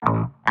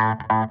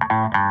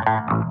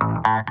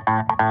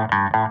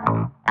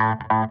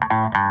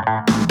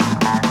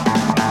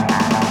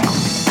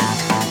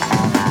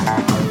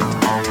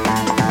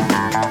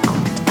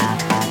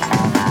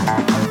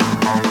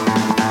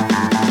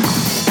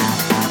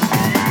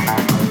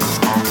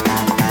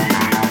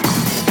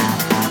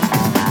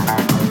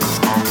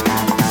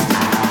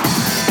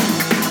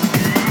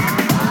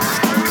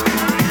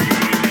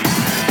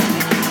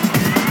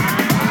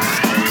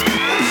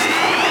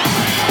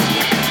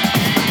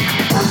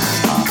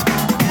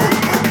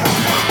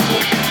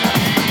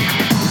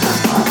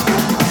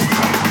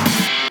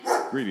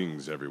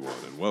Greetings, everyone,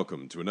 and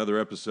welcome to another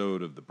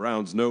episode of the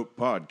Browns Note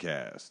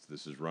Podcast.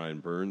 This is Ryan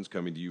Burns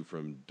coming to you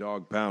from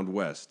Dog Pound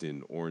West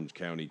in Orange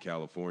County,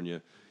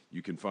 California.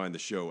 You can find the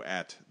show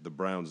at the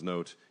Browns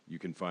Note. You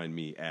can find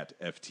me at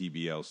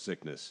FTBL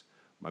Sickness.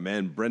 My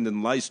man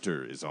Brendan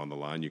Leister is on the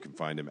line. You can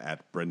find him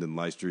at Brendan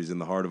Leister. He's in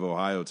the heart of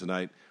Ohio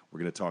tonight. We're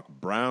going to talk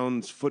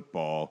Browns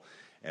football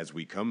as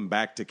we come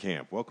back to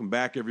camp. Welcome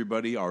back,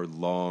 everybody. Our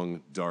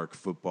long, dark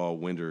football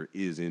winter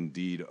is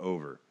indeed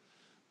over.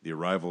 The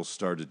arrivals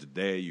started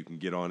today. You can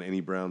get on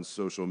any Browns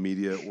social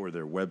media or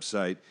their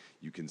website.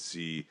 You can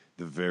see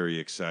the very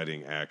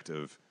exciting act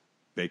of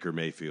Baker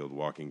Mayfield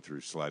walking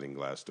through sliding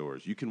glass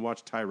doors. You can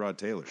watch Tyrod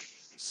Taylor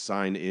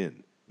sign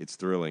in. It's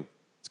thrilling.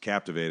 It's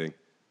captivating.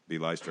 B.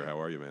 Leister, how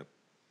are you, man?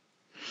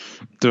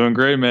 Doing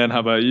great, man.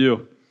 How about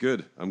you?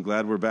 Good. I'm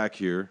glad we're back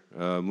here.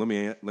 Let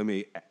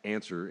me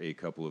answer a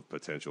couple of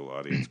potential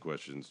audience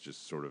questions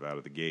just sort of out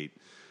of the gate.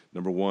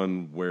 Number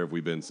one, where have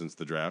we been since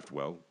the draft?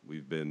 Well,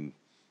 we've been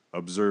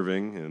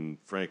observing, and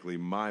frankly,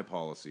 my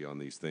policy on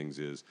these things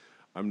is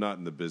I'm not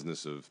in the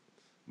business of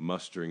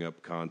mustering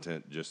up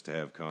content just to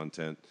have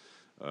content.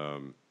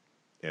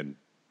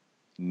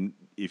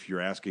 If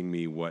you're asking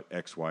me what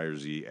X, Y, or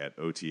Z at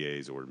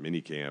OTAs or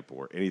minicamp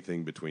or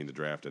anything between the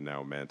draft and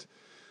now meant,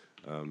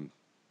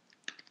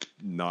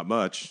 not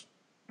much,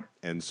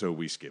 and so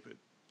we skip it.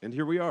 And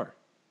here we are,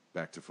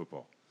 back to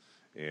football.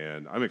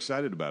 And I'm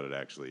excited about it,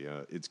 actually.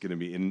 It's going to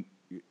be,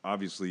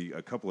 obviously,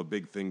 a couple of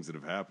big things that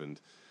have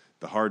happened.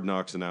 The Hard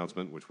Knocks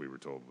announcement, which we were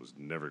told was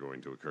never going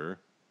to occur.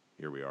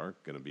 Here we are,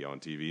 going to be on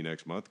TV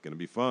next month, going to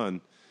be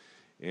fun.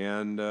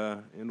 And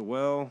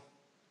well,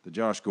 the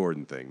Josh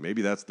Gordon thing.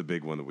 Maybe that's the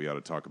big one that we ought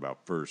to talk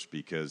about first,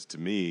 because to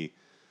me,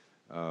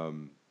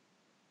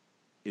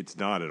 it's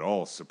not at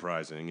all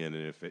surprising. And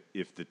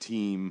if the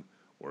team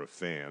or a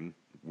fan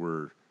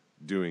were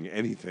doing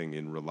anything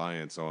in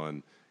reliance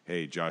on,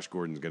 hey, Josh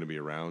Gordon's going to be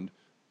around,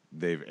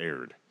 they've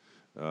erred.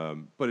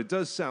 But it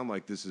does sound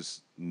like this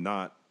is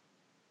not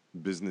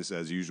business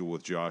as usual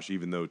with Josh,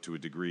 even though to a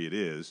degree it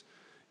is.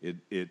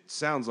 It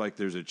sounds like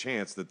there's a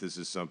chance that this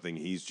is something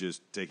he's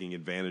just taking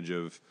advantage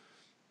of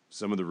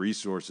some of the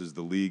resources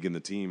the league and the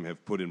team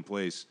have put in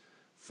place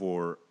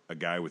for a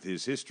guy with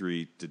his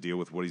history to deal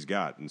with what he's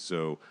got. And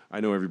so I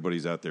know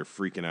everybody's out there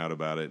freaking out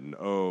about it, and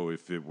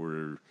if it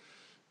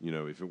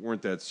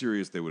weren't that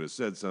serious, they would have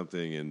said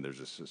something, and there's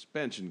a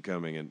suspension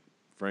coming. And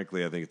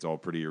frankly, I think it's all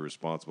pretty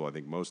irresponsible. I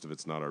think most of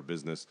it's not our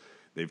business.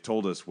 They've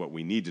told us what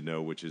we need to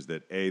know, which is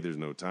that A, there's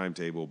no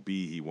timetable,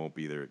 B, he won't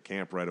be there at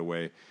camp right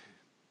away.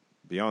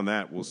 Beyond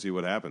that, we'll see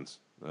what happens.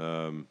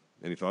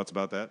 Any thoughts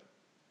about that?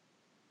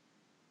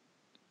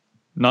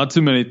 Not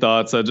too many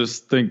thoughts. I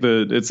just think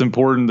that it's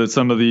important that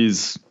some of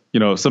these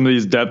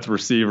depth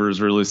receivers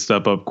really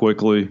step up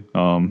quickly.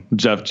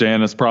 Jeff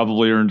Janis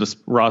probably earned a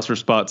roster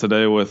spot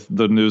today with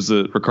the news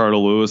that Ricardo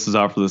Lewis is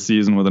out for the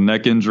season with a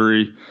neck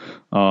injury.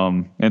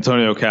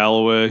 Antonio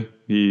Callaway,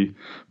 he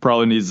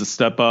probably needs to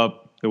step up.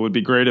 It would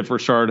be great if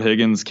Rashard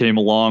Higgins came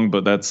along,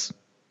 but that's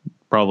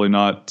probably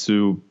not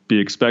to be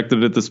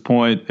expected at this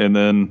point. And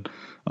then,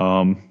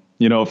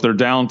 if they're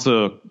down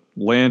to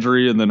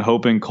Landry and then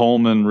hoping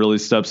Coleman really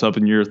steps up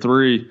in year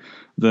 3,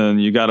 then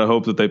you got to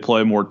hope that they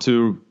play more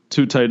two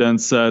tight end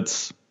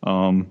sets,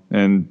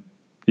 and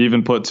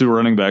even put 2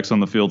 running backs on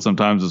the field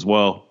sometimes as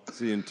well.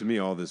 See, and to me,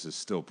 all this is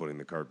still putting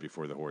the cart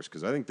before the horse,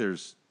 because I think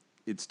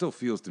it still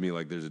feels to me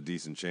like there's a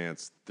decent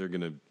chance they're going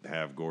to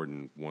have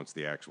Gordon once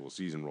the actual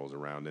season rolls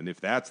around. And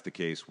if that's the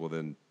case, well,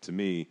 then to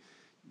me,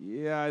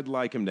 yeah, I'd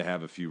like him to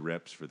have a few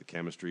reps for the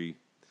chemistry.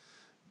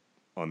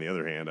 On the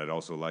other hand, I'd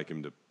also like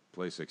him to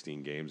play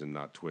 16 games and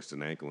not twist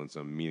an ankle in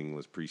some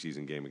meaningless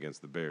preseason game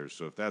against the Bears.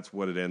 So if that's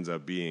what it ends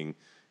up being,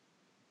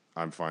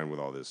 I'm fine with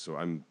all this. So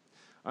I'm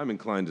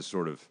inclined to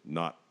sort of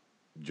not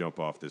jump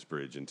off this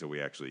bridge until we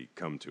actually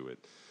come to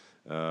it.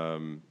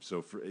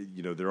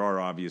 There are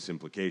obvious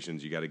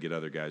implications. You got to get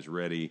other guys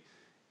ready.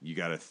 You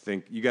got to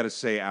think. You got to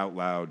say out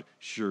loud,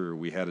 sure,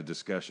 we had a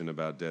discussion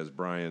about Dez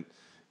Bryant,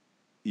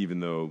 even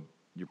though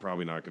you're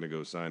probably not going to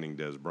go signing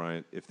Dez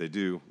Bryant. If they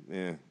do,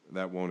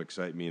 that won't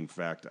excite me. In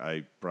fact,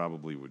 I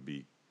probably would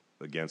be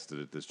against it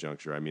at this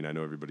juncture. I mean, I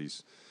know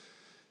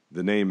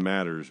the name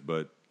matters,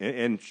 but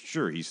and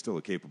sure, he's still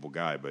a capable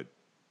guy, but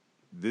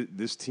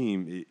this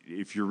team,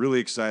 if you're really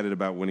excited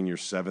about winning your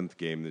 7th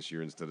game this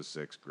year instead of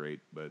 6, great.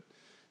 But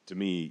to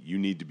me, you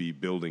need to be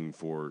building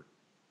for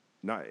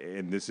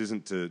and this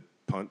isn't to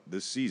punt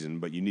this season,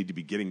 but you need to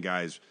be getting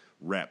guys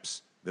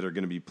reps that are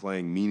going to be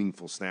playing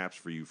meaningful snaps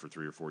for you for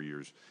 3 or 4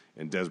 years,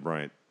 and Des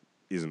Bryant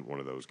isn't one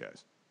of those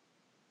guys.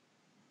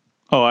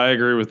 Oh, I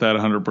agree with that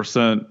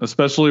 100%,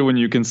 especially when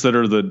you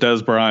consider that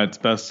Des Bryant's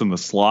best in the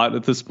slot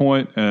at this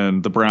point,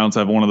 and the Browns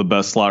have one of the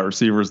best slot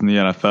receivers in the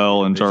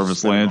NFL, and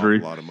Jarvis Landry.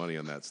 A lot of money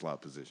on that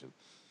slot position.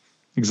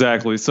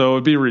 Exactly. So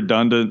it'd be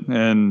redundant,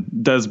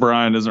 and Des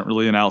Bryant isn't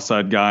really an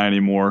outside guy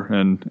anymore.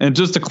 And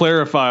just to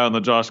clarify on the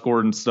Josh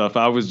Gordon stuff,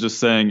 I was just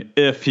saying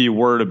if he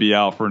were to be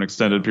out for an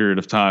extended period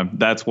of time,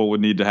 that's what would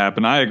need to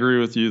happen. I agree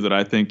with you that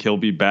I think he'll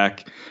be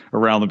back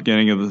around the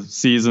beginning of the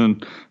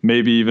season,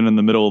 maybe even in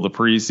the middle of the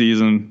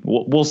preseason.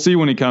 We'll see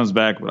when he comes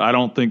back, but I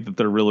don't think that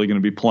they're really going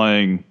to be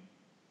playing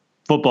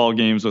football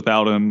games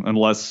without him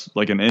unless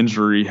like an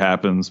injury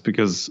happens,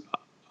 because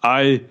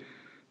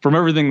from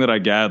everything that I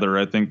gather,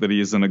 I think that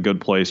he's in a good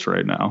place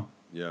right now.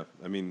 Yeah,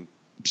 I mean,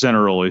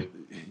 generally,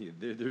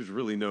 there's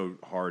really no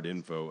hard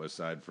info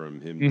aside from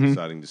him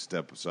deciding to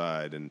step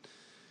aside. And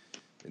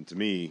to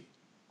me,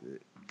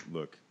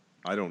 look,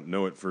 I don't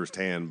know it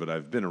firsthand, but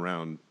I've been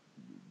around,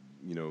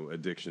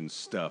 addiction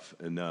stuff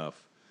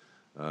enough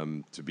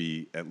to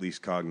be at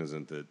least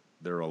cognizant that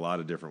there are a lot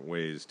of different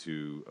ways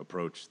to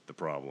approach the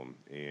problem.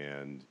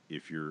 And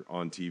if you're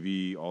on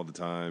TV all the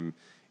time,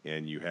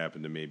 and you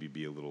happen to maybe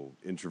be a little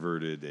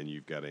introverted and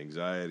you've got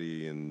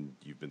anxiety and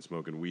you've been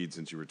smoking weed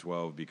since you were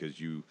 12 because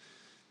you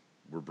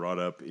were brought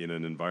up in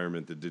an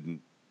environment that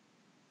didn't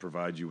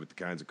provide you with the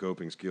kinds of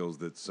coping skills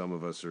that some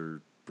of us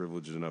are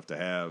privileged enough to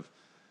have,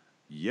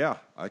 yeah,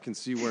 I can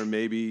see where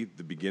maybe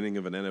the beginning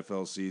of an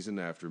NFL season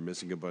after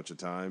missing a bunch of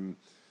time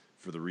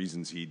for the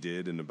reasons he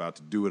did and about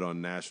to do it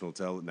on national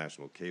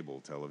cable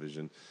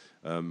television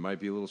might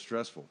be a little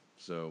stressful.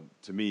 So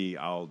to me,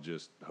 I'll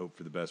just hope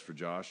for the best for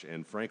Josh.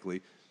 And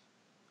frankly,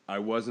 I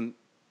wasn't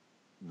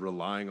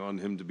relying on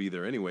him to be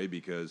there anyway,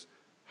 because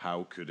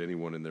how could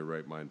anyone in their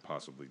right mind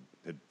possibly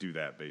do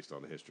that based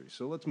on the history?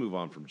 So let's move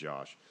on from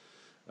Josh.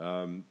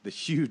 The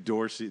Hugh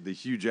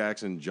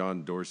Jackson,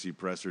 John Dorsey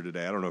presser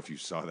today. I don't know if you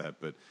saw that,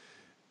 but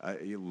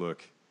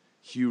look,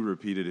 Hugh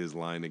repeated his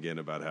line again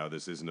about how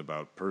this isn't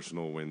about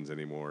personal wins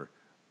anymore.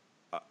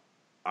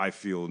 I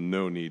feel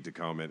no need to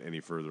comment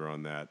any further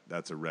on that.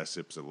 That's a res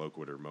ipsa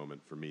loquitur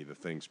moment for me. The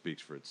thing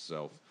speaks for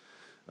itself.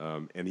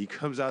 And he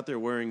comes out there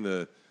wearing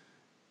the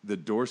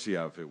Dorsey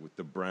outfit with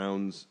the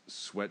Browns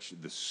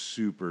sweatshirt, the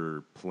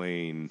super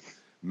plain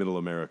Middle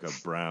America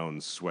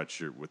Browns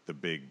sweatshirt with the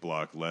big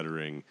block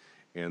lettering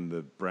and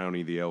the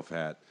Brownie the Elf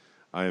hat.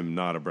 I am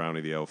not a Brownie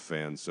the Elf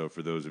fan, so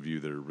for those of you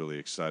that are really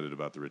excited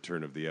about the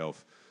return of the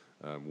Elf,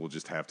 we'll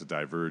just have to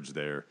diverge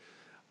there.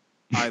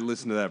 I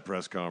listened to that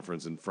press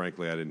conference, and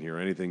frankly, I didn't hear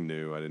anything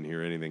new. I didn't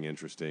hear anything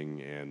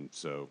interesting, and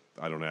so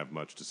I don't have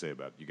much to say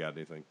about it. You got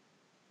anything?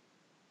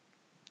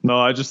 No,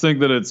 I just think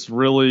that it's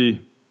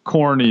really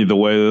corny the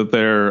way that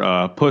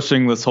they're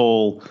pushing this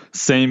whole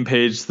same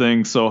page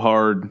thing so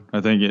hard.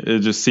 I think it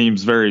just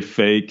seems very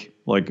fake,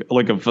 like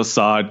a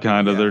facade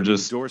kind of. They're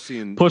just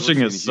pushing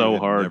it so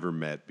hard. Never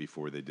met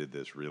before they did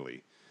this,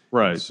 really.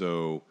 Right. And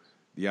so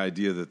the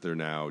idea that they're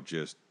now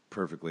just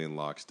perfectly in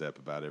lockstep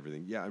about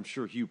everything. Yeah, I'm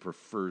sure Hugh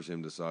prefers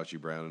him to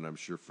Sashi Brown, and I'm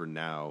sure for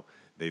now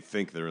they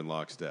think they're in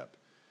lockstep.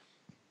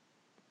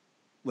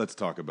 Let's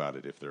talk about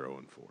it if they're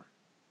 0-4.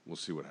 We'll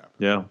see what happens.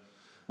 Yeah.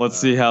 Let's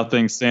see how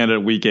things stand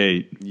at week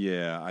 8.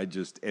 Yeah,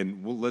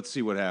 let's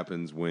see what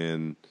happens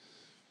when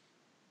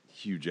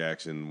Hugh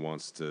Jackson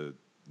wants to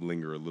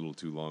linger a little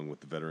too long with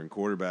the veteran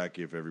quarterback.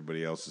 If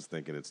everybody else is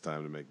thinking it's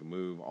time to make the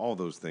move, all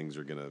those things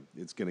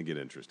it's gonna get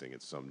interesting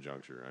at some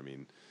juncture. I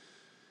mean,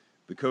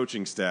 the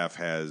coaching staff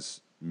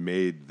has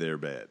made their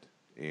bed,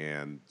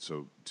 and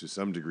so to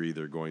some degree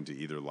they're going to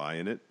either lie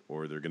in it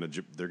or they're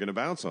gonna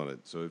bounce on it.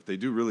 So if they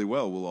do really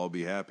well, we'll all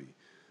be happy.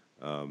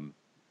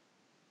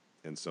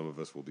 And some of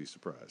us will be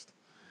surprised.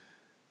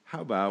 How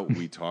about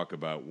we talk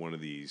about one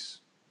of these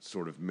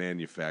sort of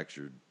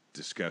manufactured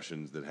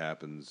discussions that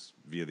happens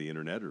via the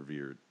internet or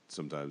via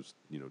sometimes,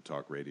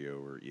 talk radio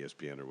or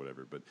ESPN or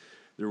whatever. But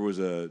there was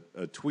a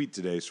tweet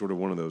today, sort of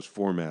one of those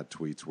format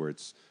tweets where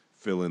it's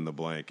fill in the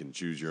blank and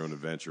choose your own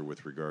adventure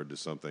with regard to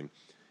something.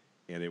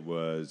 And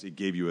it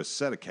gave you a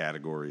set of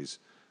categories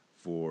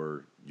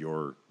for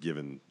your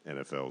given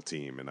NFL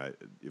team. And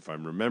if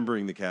I'm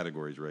remembering the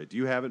categories right, do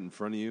you have it in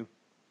front of you,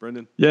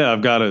 Brendan? Yeah,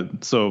 I've got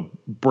it. So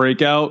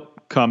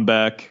breakout,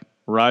 comeback,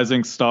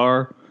 rising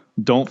star,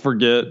 don't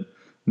forget,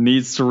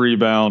 needs to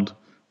rebound,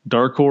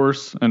 dark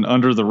horse, and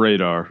under the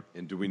radar.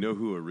 And do we know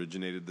who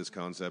originated this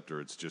concept, or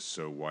it's just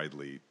so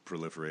widely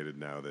proliferated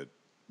now that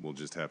we'll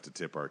just have to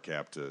tip our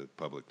cap to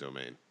public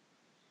domain?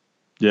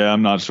 Yeah,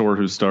 I'm not sure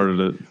who started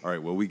it. All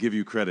right, well, we give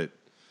you credit,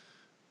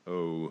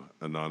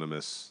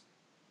 anonymous,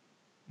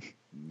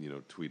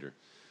 tweeter.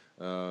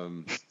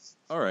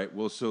 All right,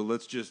 well, so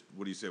let's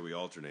what do you say we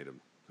alternate them?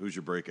 Who's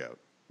your breakout?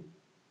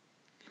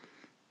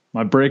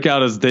 My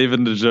breakout is David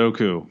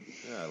Njoku.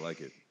 Yeah, I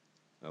like it.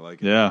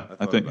 Yeah,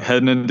 I think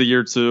heading into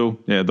year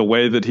 2, the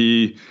way that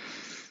he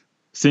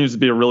seems to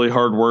be a really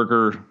hard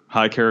worker,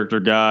 high character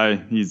guy.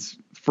 He's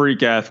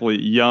freak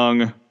athlete,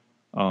 young,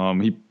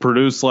 He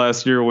produced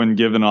last year when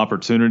given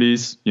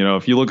opportunities.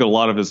 If you look at a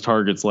lot of his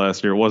targets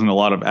last year, it wasn't a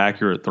lot of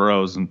accurate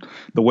throws. And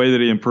the way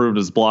that he improved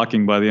his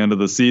blocking by the end of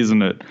the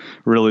season, it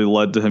really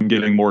led to him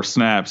getting more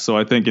snaps. So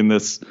I think in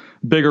this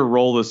bigger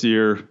role this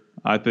year,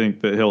 I think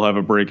that he'll have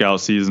a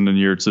breakout season in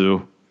year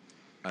 2.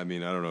 I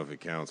mean, I don't know if it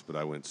counts, but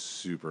I went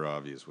super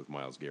obvious with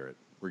Myles Garrett.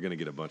 We're going to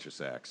get a bunch of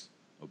sacks.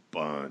 A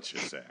bunch of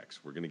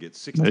sacks. We're going to get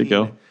 16. There you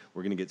go.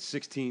 We're going to get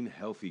 16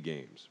 healthy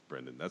games,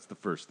 Brendan. That's the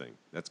first thing.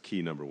 That's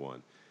key number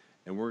one.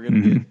 And we're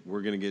going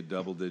to get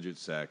double-digit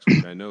sacks,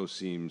 which I know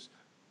seems,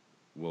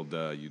 well,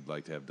 duh, you'd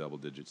like to have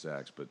double-digit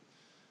sacks, but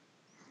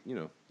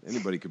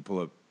anybody could pull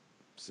up,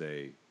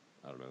 say,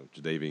 I don't know,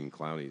 Jadeveon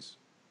Clowney's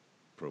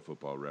Pro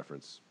Football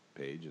Reference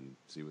page and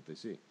see what they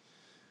see.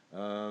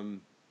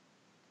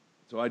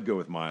 So I'd go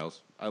with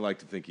Myles. I like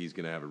to think he's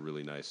going to have a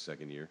really nice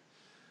second year.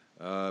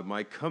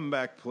 My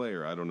comeback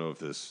player, I don't know if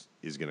this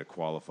is going to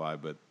qualify,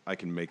 but I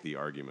can make the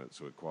argument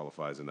so it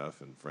qualifies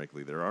enough, and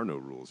frankly, there are no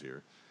rules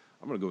here.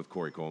 I'm going to go with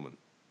Corey Coleman.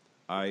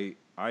 I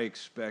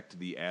expect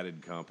the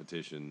added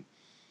competition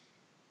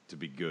to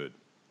be good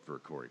for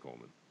Corey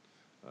Coleman.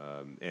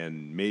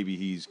 And maybe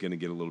he's going to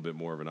get a little bit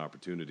more of an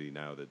opportunity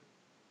now that,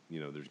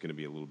 there's going to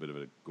be a little bit of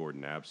a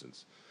Gordon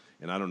absence.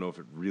 And I don't know if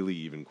it really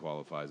even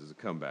qualifies as a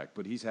comeback,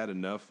 but he's had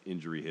enough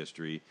injury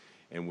history.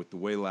 And with the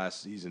way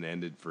last season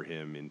ended for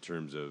him in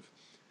terms of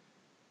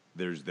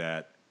there's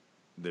that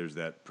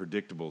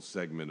predictable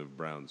segment of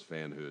Browns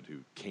fanhood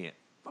who can't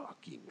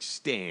fucking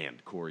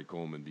stand Corey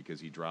Coleman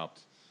because he dropped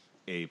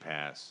a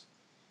pass,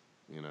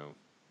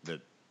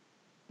 that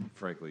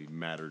frankly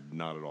mattered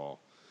not at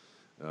all.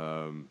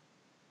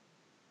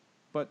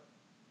 But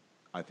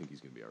I think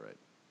he's going to be all right.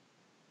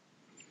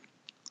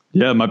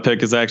 Yeah, my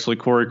pick is actually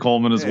Corey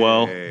Coleman as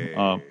well.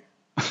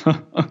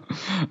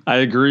 I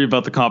agree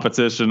about the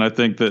competition. I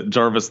think that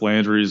Jarvis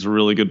Landry is a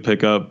really good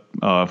pickup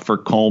for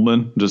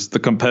Coleman. Just the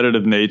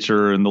competitive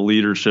nature and the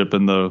leadership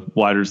in the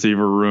wide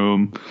receiver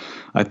room.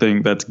 I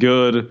think that's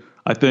good.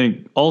 I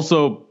think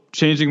also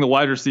changing the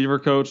wide receiver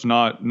coach,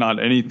 not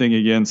anything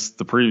against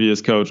the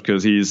previous coach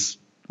because he's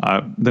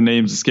the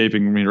name's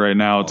escaping me right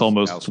now. It's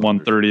almost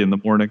 1:30 in the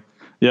morning.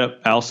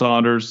 Yep, Al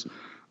Saunders.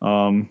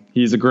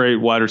 He's a great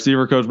wide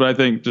receiver coach, but I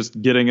think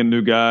just getting a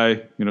new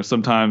guy,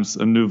 sometimes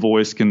a new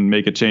voice can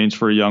make a change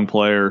for a young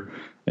player,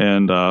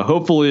 and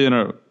hopefully in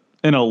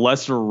a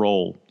lesser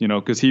role,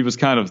 because he was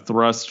kind of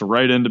thrust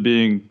right into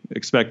being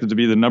expected to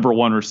be the number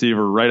one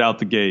receiver right out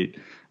the gate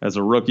as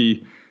a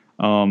rookie.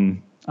 I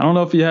don't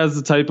know if he had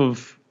the type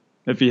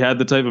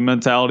of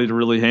mentality to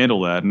really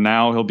handle that. And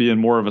now he'll be in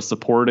more of a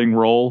supporting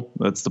role.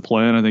 That's the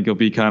plan. I think he'll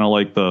be kind of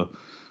like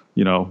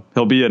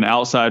he'll be an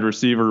outside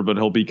receiver, but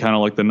he'll be kind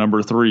of like the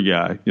number 3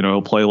 guy.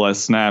 He'll play less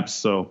snaps.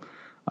 So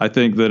I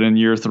think that in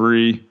year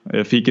 3,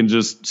 if he can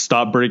just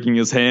stop breaking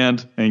his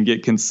hand and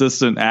get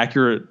consistent,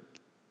 accurate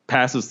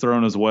passes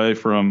thrown his way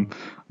from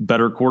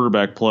better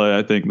quarterback play,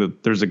 I think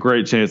that there's a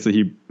great chance that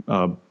he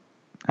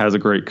has a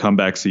great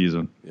comeback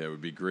season. Yeah, it would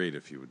be great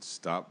if he would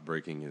stop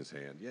breaking his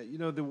hand. Yeah,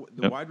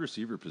 the wide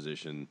receiver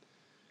position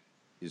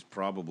is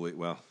probably,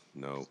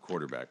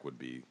 quarterback would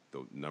be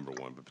the number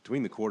one. But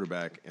between the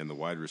quarterback and the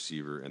wide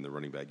receiver and the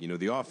running back,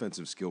 the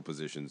offensive skill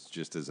positions,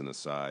 just as an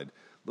aside,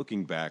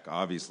 looking back,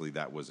 obviously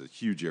that was a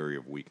huge area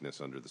of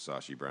weakness under the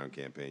Sashi Brown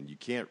campaign. You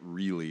can't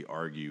really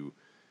argue,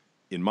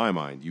 in my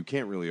mind,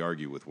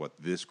 with what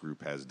this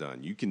group has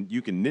done. You can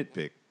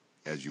nitpick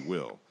as you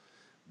will,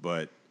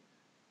 but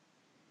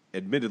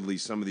admittedly,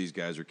 some of these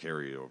guys are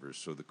carryovers.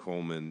 So the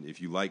Coleman,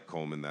 if you like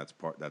Coleman, that's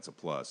a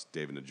plus.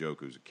 David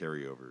Njoku's a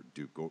carryover.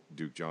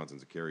 Duke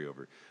Johnson's a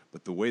carryover.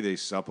 But the way they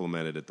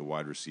supplemented at the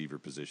wide receiver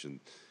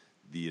position,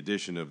 the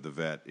addition of the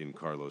vet in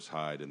Carlos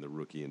Hyde and the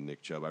rookie in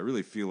Nick Chubb, I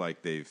really feel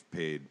like they've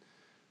paid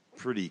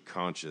pretty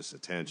conscious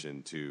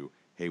attention to,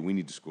 hey, we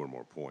need to score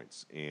more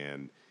points.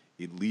 And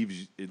it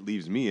leaves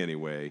me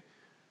anyway.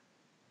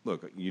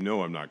 Look,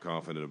 I'm not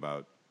confident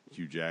about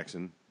Hugh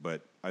Jackson,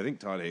 but I think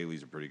Todd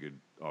Haley's a pretty good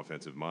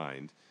offensive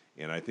mind,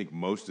 and I think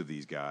most of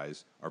these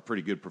guys are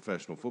pretty good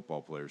professional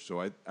football players.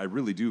 So I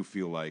really do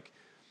feel like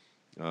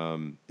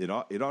it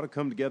ought to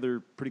come together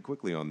pretty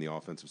quickly on the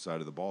offensive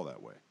side of the ball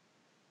that way.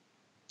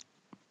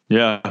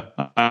 Yeah,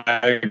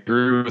 I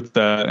agree with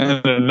that.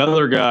 And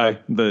another guy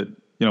that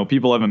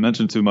people haven't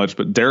mentioned too much,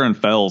 but Darren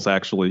Fells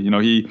actually.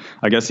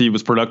 I guess he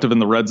was productive in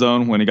the red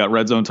zone when he got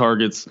red zone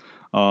targets.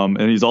 And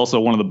he's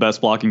also one of the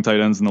best blocking tight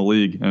ends in the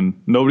league,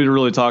 and nobody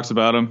really talks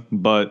about him.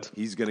 But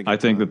he's going to. I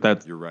think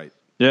that's. You're right.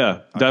 Yeah,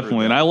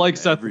 definitely. And I like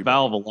Seth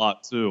DeValve a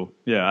lot too.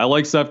 Yeah, I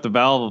like Seth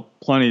DeValve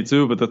plenty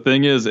too. But the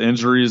thing is,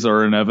 injuries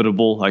are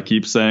inevitable. I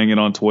keep saying it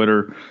on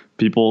Twitter.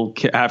 People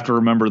have to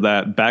remember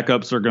that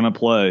backups are going to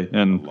play,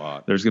 and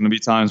there's going to be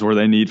times where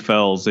they need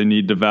Fells. They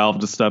need DeValve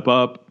to step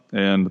up,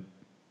 and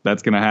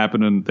that's going to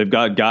happen. And they've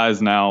got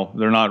guys now.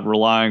 They're not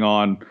relying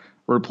on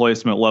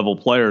replacement level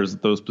players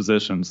at those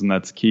positions, and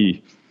that's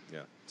key.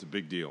 Yeah, it's a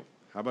big deal.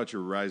 How about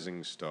your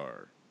rising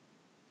star?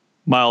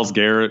 Myles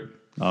Garrett.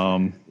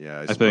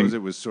 I suppose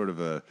it was sort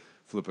of a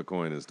flip a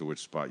coin as to which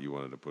spot you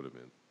wanted to put him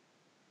in.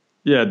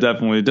 Yeah,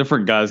 definitely.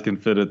 Different guys can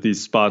fit at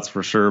these spots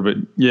for sure. But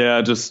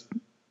yeah, just,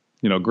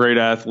 great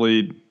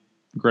athlete,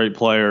 great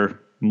player.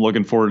 I'm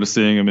looking forward to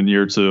seeing him in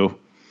year two.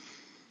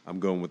 I'm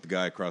going with the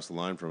guy across the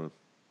line from him,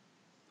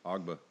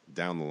 Ogba,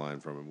 down the line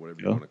from him, whatever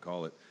you Yeah. want to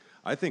call it.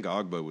 I think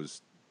Ogba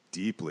was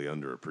deeply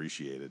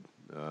underappreciated,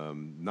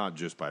 not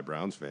just by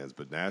Browns fans,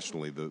 but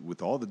nationally.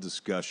 With all the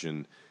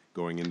discussion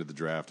going into the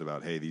draft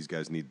about, hey, these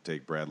guys need to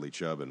take Bradley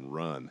Chubb and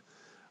run.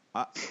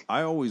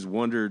 I always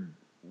wondered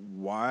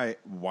why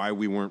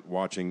we weren't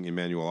watching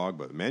Emmanuel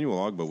Ogba. Emmanuel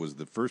Ogba was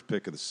the first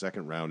pick of the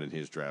second round in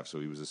his draft, so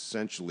he was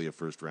essentially a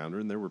first rounder,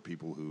 and there were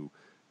people who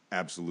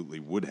absolutely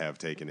would have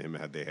taken him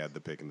had they had the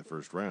pick in the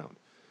first round.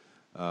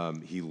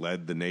 He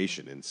led the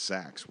nation in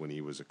sacks when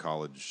he was a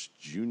college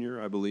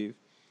junior, I believe,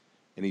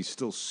 and he's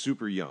still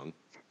super young,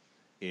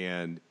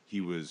 and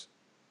he was,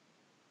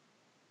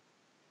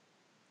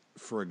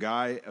 for a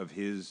guy of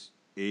his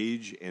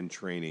age and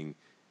training,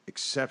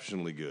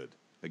 exceptionally good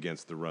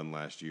against the run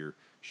last year.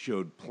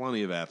 Showed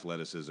plenty of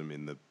athleticism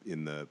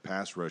in the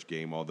pass rush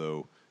game,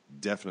 although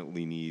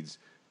definitely needs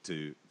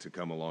to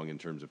come along in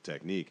terms of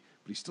technique.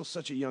 But he's still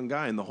such a young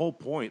guy, and the whole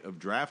point of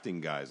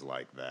drafting guys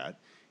like that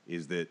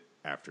is that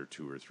after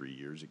 2 or 3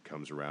 years, it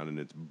comes around and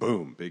it's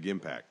boom, big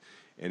impact.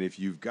 And if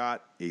you've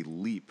got a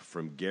leap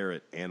from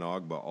Garrett and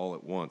Ogba all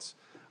at once,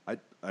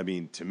 I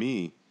mean, to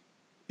me,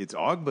 it's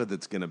Ogba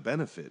that's going to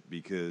benefit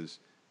because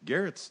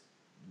you're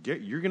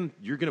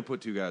gonna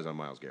put 2 guys on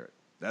Myles Garrett.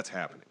 That's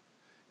happening,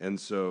 and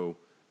so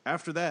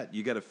after that,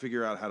 you got to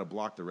figure out how to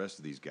block the rest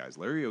of these guys.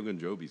 Larry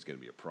Ogunjobi is going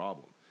to be a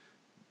problem.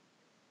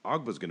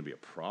 Ogba's going to be a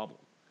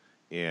problem,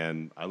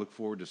 and I look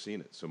forward to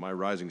seeing it. So my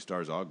rising star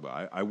is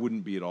Ogba. I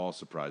wouldn't be at all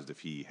surprised if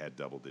he had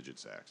double-digit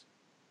sacks.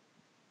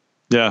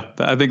 Yeah,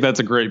 I think that's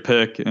a great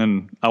pick.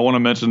 And I want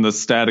to mention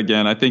this stat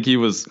again. I think he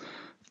was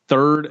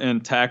third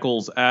in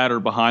tackles at or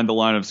behind the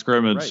line of Right,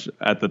 scrimmage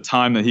at the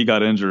time that he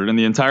got injured in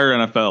the entire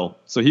NFL.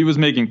 So he was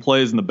making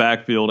plays in the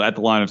backfield at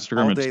the line of all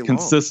scrimmage day long.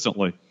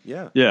 consistently.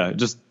 Yeah. Yeah,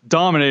 just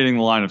dominating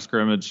the line of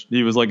scrimmage.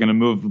 He was like an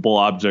immovable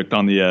object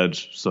on the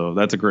edge. So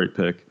that's a great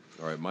pick.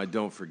 All right, my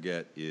don't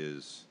forget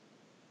is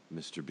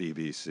Mr.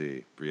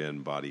 BBC, Brienne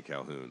Body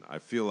Calhoun. I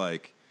feel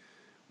like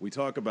we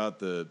talk about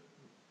the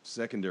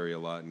secondary a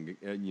lot,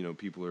 and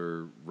people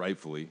are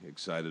rightfully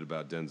excited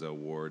about Denzel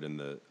Ward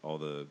and all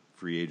the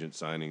free agent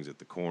signings at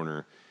the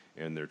corner,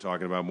 and they're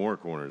talking about more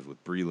corners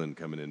with Breland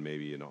coming in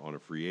maybe on a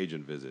free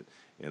agent visit,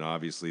 and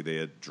obviously they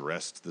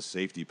addressed the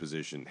safety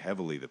position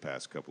heavily the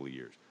past couple of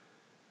years.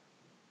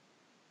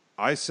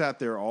 I sat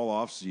there all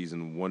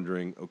offseason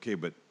wondering, okay,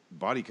 but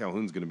Body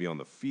Calhoun's going to be on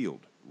the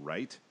field,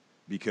 right?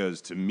 Because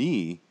to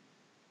me,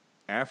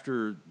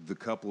 after the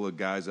couple of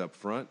guys up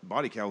front,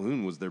 Body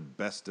Calhoun was their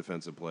best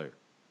defensive player.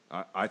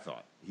 I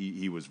thought.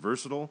 He was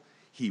versatile.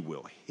 He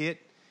will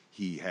hit.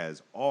 He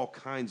has all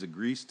kinds of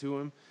grease to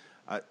him.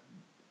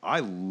 I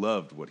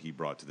loved what he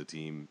brought to the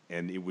team,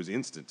 and it was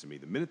instant to me.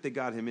 The minute they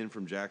got him in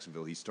from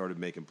Jacksonville, he started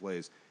making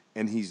plays,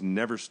 and he's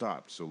never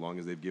stopped so long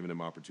as they've given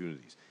him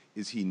opportunities.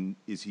 Is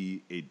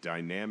he a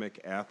dynamic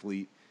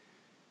athlete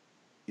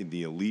in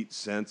the elite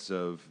sense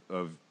of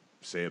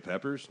say a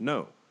Peppers?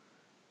 No.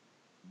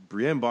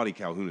 Brienne Body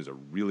Calhoun is a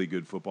really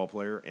good football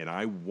player, and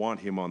I want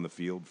him on the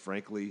field,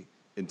 frankly.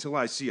 Until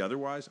I see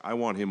otherwise, I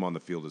want him on the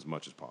field as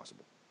much as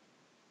possible.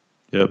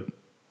 Yep.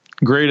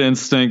 Great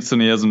instincts,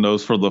 and he has a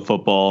nose for the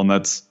football, and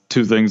that's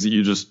two things that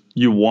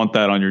you want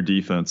that on your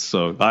defense.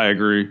 So I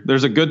agree.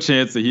 There's a good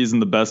chance that he's in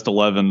the best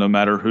 11 no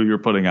matter who you're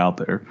putting out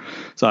there.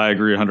 So I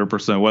agree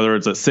 100%. Whether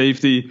it's a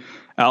safety,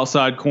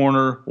 outside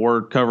corner,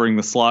 or covering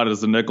the slot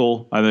as a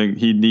nickel, I think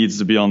he needs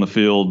to be on the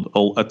field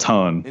a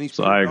ton. And he's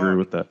So pure I agree dog.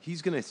 with that.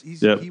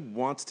 Yep. He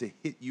wants to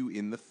hit you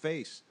in the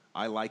face.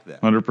 I like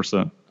that.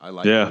 100%. I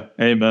like Yeah.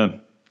 that.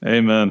 Amen.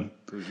 Amen.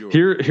 Who's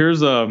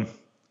yours?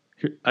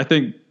 I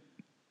think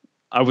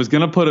I was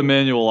gonna put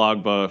Emmanuel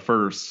Ogba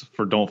first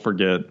for Don't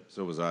Forget,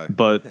 So was I.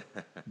 but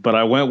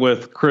I went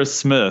with Chris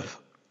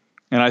Smith,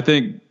 and I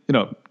think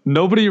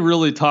nobody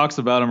really talks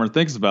about him or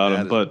thinks about him,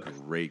 That is but a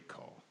great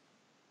call.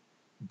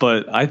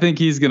 I think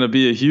he's going to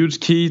be a huge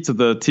key to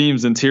the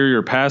team's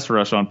interior pass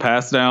rush on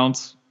pass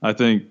downs. I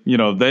think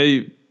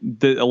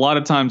a lot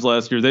of times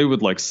last year they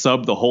would like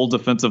sub the whole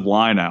defensive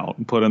line out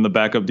and put in the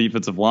backup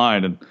defensive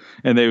line,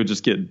 and they would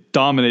just get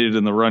dominated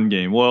in the run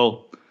game.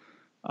 Well,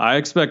 I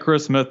expect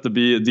Chris Smith to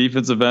be a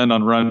defensive end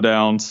on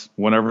rundowns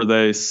whenever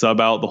they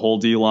sub out the whole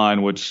D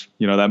line, which,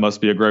 that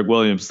must be a Greg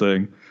Williams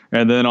thing.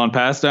 And then on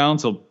pass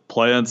downs, he'll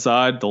play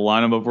inside, they'll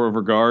line him up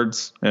over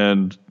guards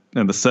and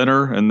the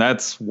center. And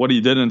that's what he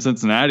did in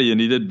Cincinnati.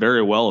 And he did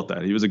very well at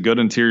that. He was a good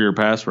interior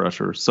pass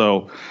rusher.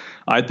 So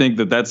I think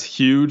that that's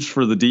huge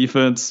for the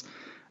defense.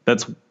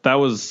 That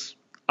was,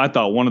 I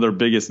thought, one of their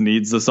biggest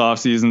needs this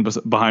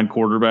offseason behind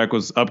quarterback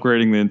was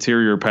upgrading the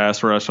interior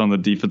pass rush on the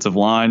defensive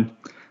line.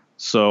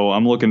 So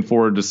I'm looking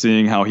forward to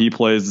seeing how he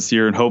plays this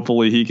year, and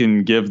hopefully he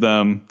can give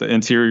them the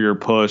interior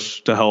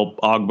push to help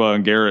Ogba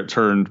and Garrett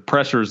turn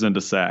pressures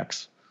into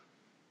sacks.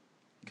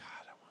 God,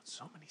 I want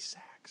so many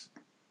sacks.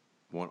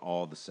 I want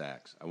all the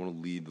sacks. I want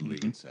to lead the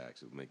league in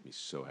sacks. It would make me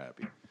so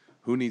happy.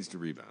 Who needs to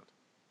rebound?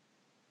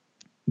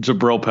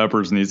 Jabril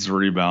Peppers needs to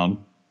rebound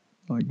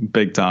like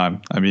big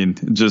time. I mean,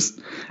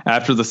 just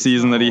after the It's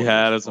season not that he all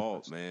had his as a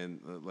fault, man.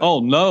 Like oh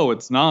no,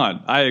 it's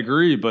not. I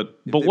agree, but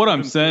if they what put I'm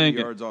him 30 saying,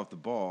 yards off the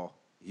ball,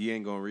 he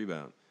ain't going to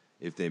rebound.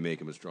 If they make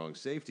him a strong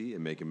safety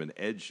and make him an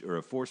edge or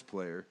a force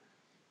player,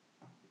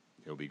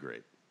 he'll be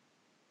great.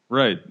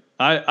 right?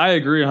 I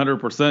agree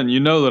 100%. You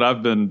know that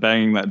I've been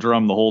banging that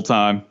drum the whole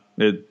time.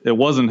 It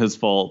wasn't his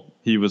fault.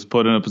 He was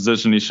put in a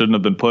position he shouldn't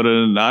have been put in.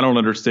 And I don't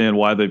understand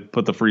why they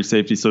put the free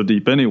safety so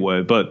deep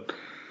anyway. But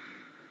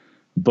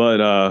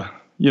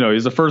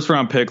he's a first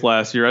round pick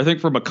last year. I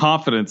think from a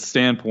confidence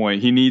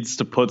standpoint, he needs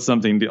to put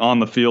something on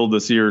the field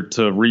this year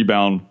to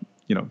rebound.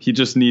 He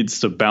just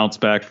needs to bounce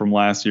back from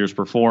last year's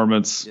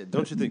performance. Yeah,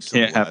 don't you think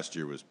some of last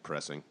year was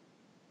pressing?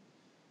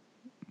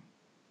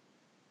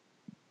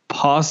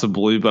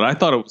 Possibly, but I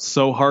thought it was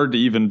so hard to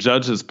even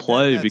judge his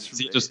play because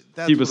he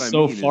That's was what I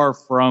so mean. far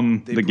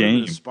from They the put him in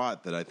game. a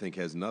spot that I think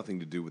has nothing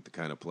to do with the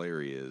kind of player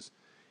he is,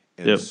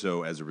 and Yep.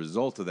 so as a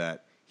result of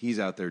that, he's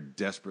out there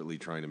desperately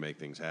trying to make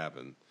things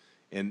happen.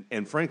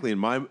 And frankly, in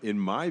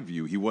my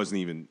view, he wasn't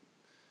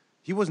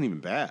even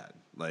bad.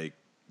 Like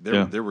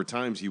there were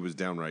times he was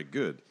downright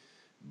good,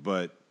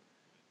 but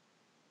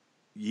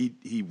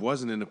he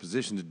wasn't in a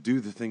position to do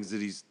the things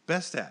that he's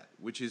best at,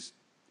 which is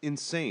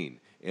insane.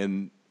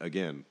 And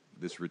again,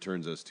 this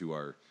returns us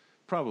to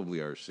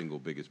probably our single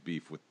biggest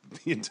beef with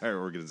the entire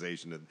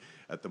organization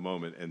at the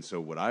moment. And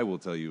so what I will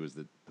tell you is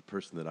that the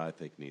person that I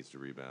think needs to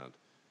rebound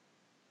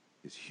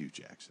is Hugh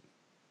Jackson.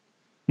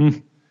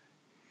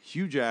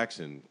 Hugh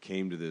Jackson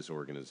came to this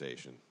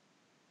organization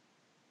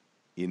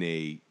in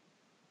a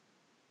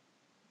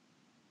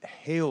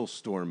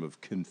hailstorm of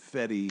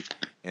confetti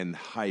and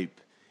hype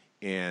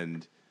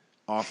and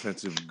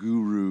offensive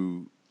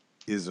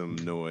guru-ism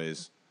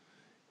noise,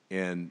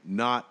 and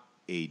not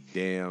a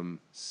damn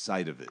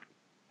sight of it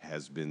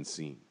has been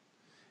seen.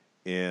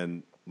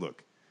 And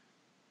look,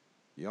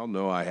 y'all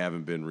know I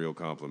haven't been real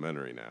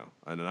complimentary now,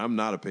 and I'm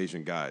not a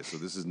patient guy, so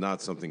this is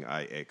not something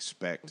I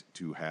expect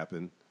to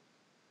happen.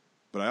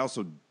 But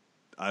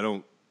I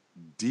don't,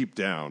 deep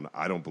down,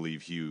 I don't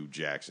believe Hugh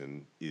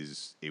Jackson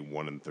is a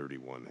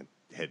 1-31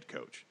 head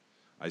coach.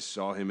 I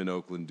saw him in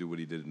Oakland do what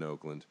he did in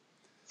Oakland.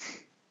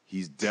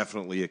 He's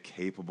definitely a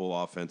capable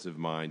offensive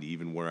mind,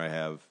 even where I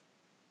have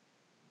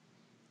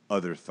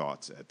other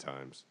thoughts at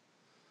times.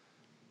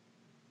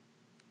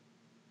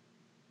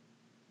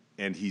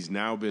 And he's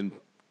now been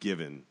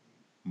given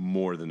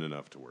more than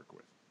enough to work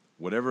with.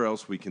 Whatever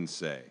else we can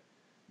say,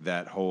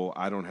 that whole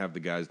I don't have the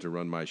guys to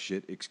run my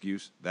shit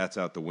excuse, that's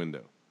out the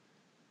window.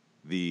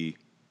 The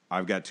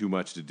I've got too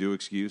much to do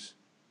excuse,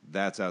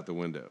 that's out the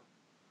window.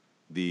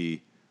 The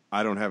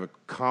I don't have a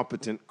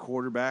competent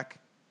quarterback,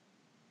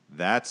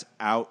 that's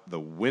out the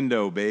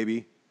window,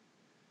 baby.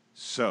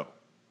 So,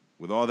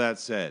 with all that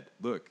said,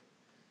 look,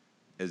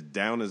 as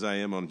down as I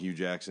am on Hugh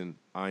Jackson,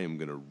 I am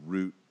going to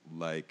root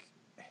like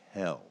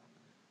hell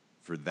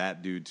for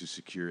that dude to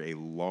secure a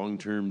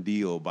long-term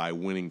deal by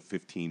winning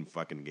 15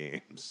 fucking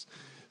games.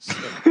 So,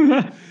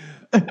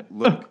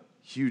 look,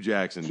 Hugh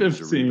Jackson needs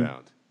to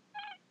rebound.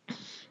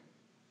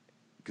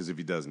 Because if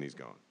he doesn't, he's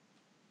gone.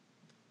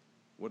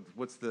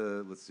 What's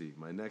let's see,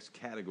 my next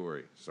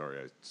category. Sorry,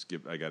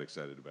 I got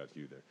excited about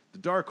Hugh there. The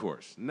dark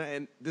horse.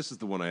 And this is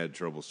the one I had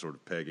trouble sort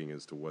of pegging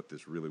as to what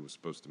this really was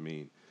supposed to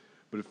mean.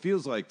 But it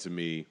feels like to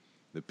me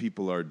that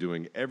people are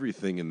doing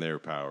everything in their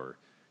power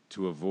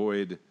to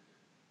avoid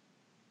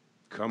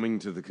coming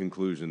to the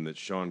conclusion that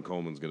Sean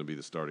Coleman's going to be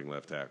the starting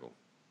left tackle.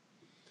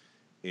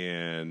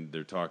 And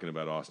they're talking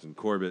about Austin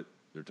Corbett.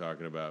 They're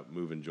talking about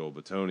moving Joel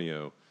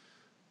Bitonio.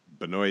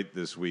 Benoit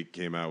this week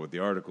came out with the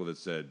article that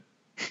said,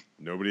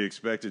 nobody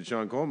expected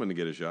Sean Coleman to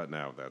get a shot.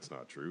 Now, that's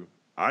not true.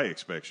 I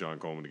expect Sean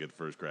Coleman to get the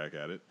first crack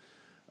at it.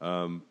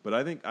 But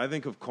I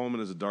think of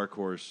Coleman as a dark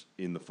horse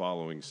in the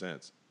following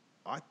sense.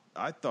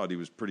 I thought he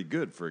was pretty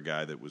good for a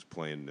guy that was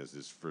playing as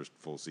his first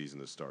full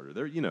season as starter.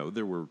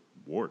 There were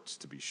warts,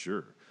 to be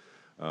sure.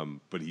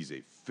 But he's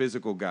a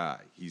physical guy.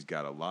 He's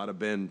got a lot of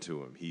bend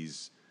to him.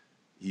 He's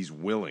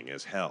willing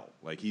as hell.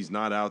 Like, he's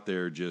not out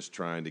there just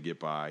trying to get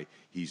by.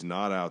 He's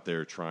not out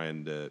there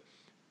trying to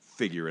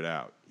figure it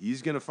out.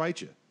 He's going to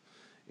fight you.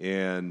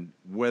 And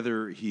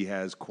whether he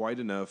has quite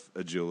enough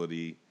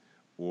agility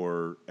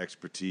or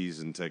expertise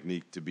and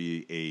technique to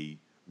be a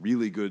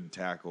really good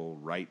tackle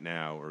right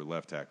now or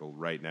left tackle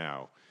right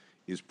now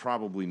is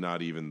probably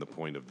not even the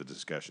point of the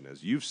discussion.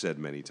 As you've said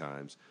many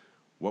times,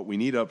 what we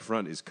need up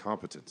front is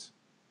competence.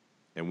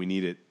 And we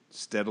need it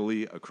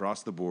steadily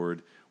across the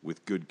board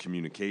with good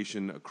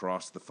communication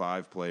across the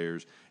 5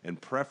 players.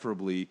 And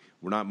preferably,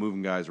 we're not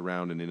moving guys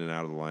around and in and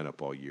out of the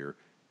lineup all year.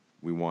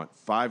 We want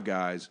 5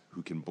 guys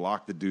who can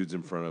block the dudes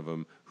in front of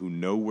them, who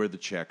know where the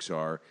checks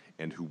are,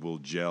 and who will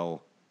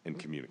gel and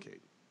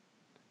communicate.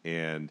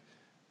 And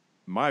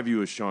my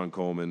view is Sean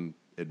Coleman,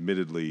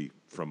 admittedly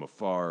from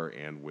afar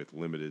and with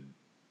limited,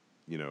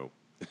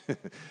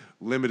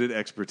 limited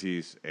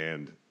expertise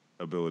and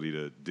ability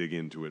to dig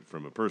into it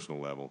from a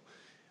personal level.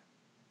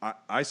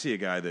 I see a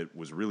guy that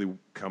was really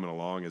coming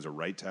along as a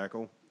right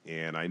tackle,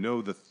 and I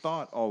know the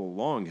thought all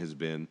along has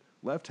been,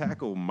 left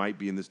tackle might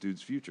be in this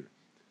dude's future.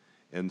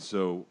 And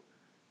so,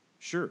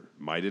 sure,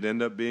 might it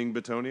end up being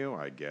Bitonio?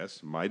 I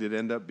guess. Might it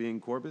end up being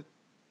Corbett?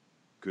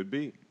 Could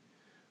be.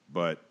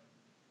 But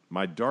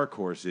my dark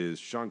horse is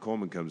Sean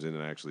Coleman comes in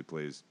and actually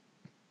plays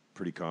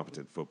pretty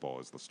competent football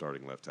as the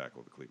starting left tackle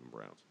of the Cleveland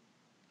Browns.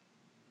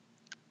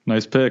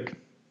 Nice pick.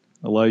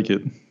 I like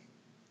it.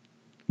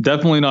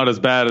 Definitely not as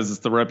bad as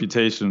the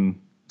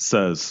reputation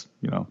says,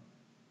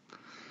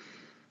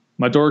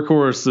 My dark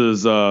horse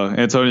is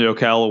Antonio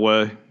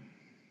Callaway.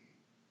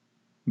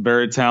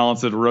 Very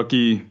talented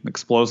rookie,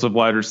 explosive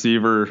wide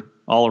receiver,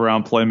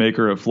 all-around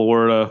playmaker at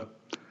Florida.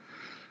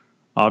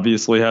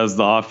 Obviously has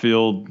the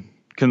off-field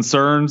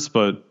concerns,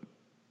 but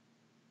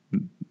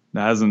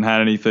hasn't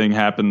had anything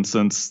happen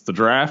since the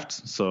draft,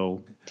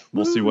 so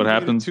we'll see what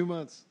happens. 2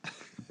 months.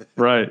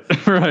 Right.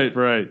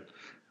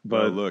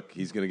 But look,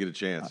 he's going to get a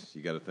chance.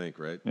 You got to think,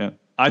 right? Yeah.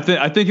 I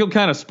think he'll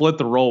kind of split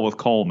the role with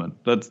Coleman.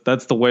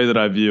 That's the way that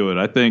I view it.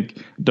 I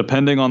think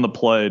depending on the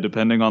play,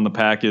 depending on the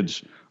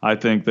package, I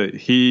think that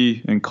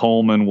he and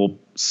Coleman will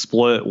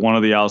split one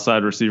of the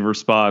outside receiver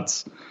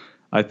spots.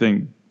 I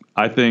think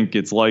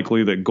it's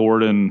likely that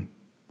Gordon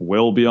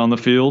will be on the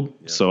field.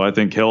 Yeah. So I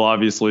think he'll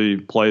obviously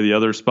play the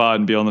other spot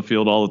and be on the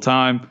field all the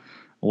time.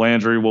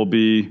 Landry will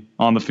be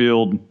on the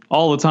field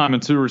all the time in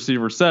 2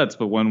 receiver sets,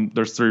 but when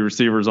there's 3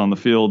 receivers on the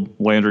field,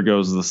 Landry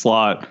goes to the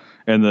slot,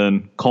 and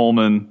then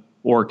Coleman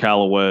or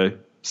Callaway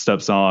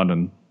steps on,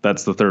 and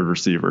that's the 3rd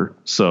receiver.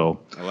 So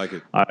I like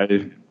it.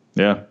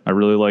 I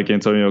really like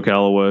Antonio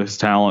Callaway's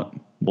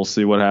talent. We'll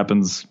see what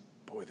happens.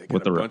 Boy, they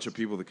got a bunch of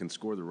people that can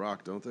score the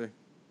rock, don't they?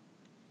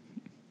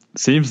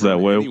 Seems that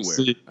way. We'll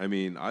see. I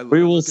mean,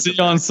 we will see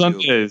on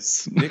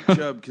Sundays. Nick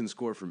Chubb can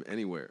score from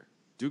anywhere.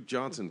 Duke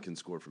Johnson can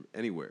score from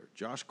anywhere.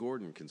 Josh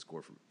Gordon can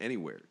score from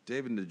anywhere.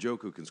 David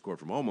Njoku can score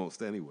from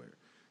almost anywhere.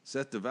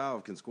 Seth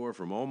DeValve can score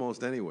from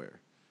almost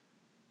anywhere.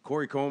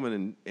 Corey Coleman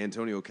and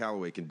Antonio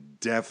Callaway can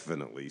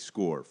definitely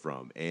score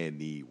from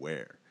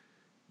anywhere.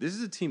 This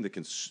is a team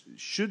that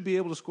should be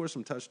able to score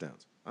some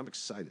touchdowns. I'm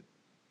excited.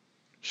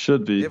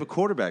 Should be. They have a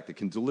quarterback that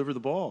can deliver the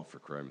ball, for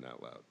crying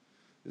out loud.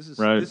 This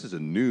is a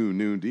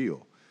new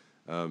deal.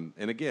 And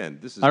again,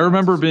 I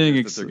remember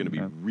being that they're going to be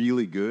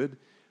really good,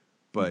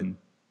 but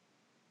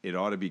it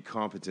ought to be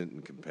competent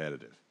and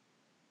competitive,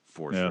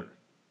 for sure.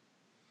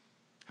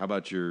 How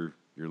about your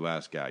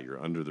last guy,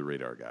 your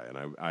under-the-radar guy?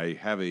 And I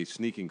have a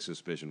sneaking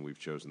suspicion we've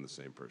chosen the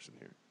same person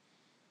here.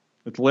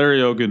 It's Larry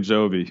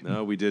Ogunjobi.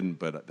 No, we didn't,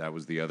 but that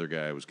was the other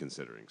guy I was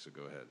considering, so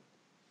go ahead.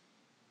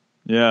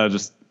 Yeah,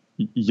 just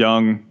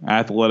young,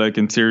 athletic,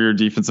 interior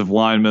defensive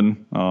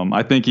lineman.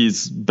 I think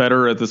he's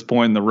better at this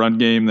point in the run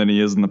game than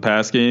he is in the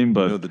pass game.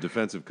 But the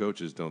defensive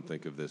coaches don't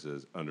think of this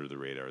as under the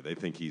radar. They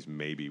think he's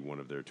maybe one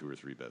of their 2 or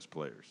 3 best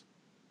players.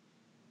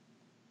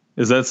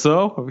 Is that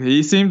so?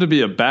 He seemed to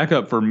be a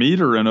backup for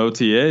Meter in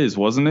OTAs,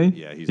 wasn't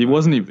he? Yeah, he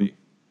wasn't even.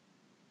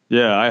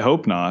 Yeah, I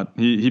hope not.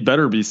 He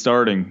better be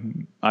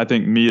starting. I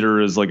think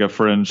Meter is like a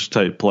fringe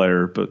type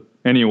player. But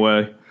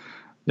anyway,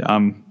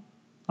 I'm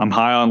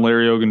high on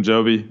Larry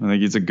Ogunjobi. I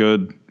think he's a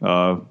good.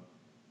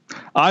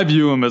 I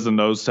view him as a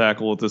nose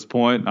tackle at this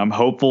point. I'm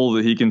hopeful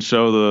that he can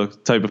show the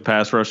type of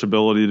pass rush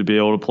ability to be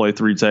able to play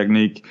 3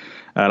 technique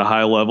at a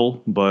high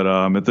level. But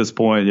at this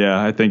point,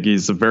 I think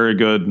he's a very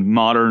good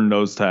modern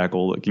nose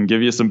tackle that can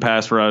give you some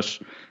pass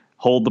rush,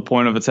 hold the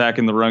point of attack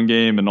in the run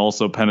game, and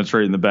also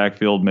penetrate in the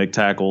backfield, make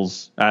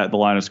tackles at the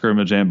line of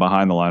scrimmage and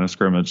behind the line of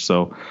scrimmage.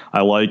 So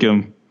I like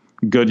him.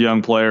 Good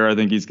young player. I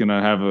think he's going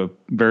to have a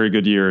very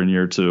good year in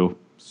year 2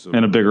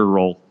 and a bigger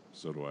role.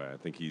 So do I. I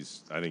think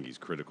he's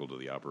critical to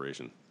the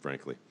operation,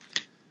 frankly.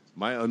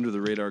 My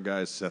under-the-radar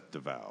guy is Seth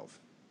DeValve.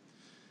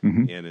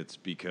 And it's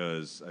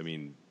because,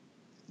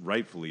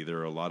 rightfully, there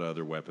are a lot of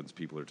other weapons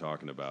people are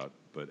talking about.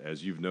 But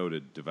as you've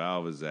noted,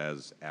 DeValve is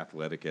as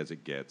athletic as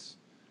it gets.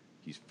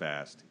 He's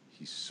fast.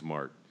 He's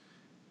smart.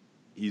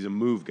 He's a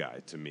move guy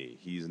to me.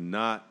 He's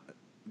not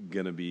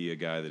going to be a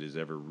guy that is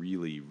ever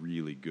really,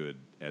 really good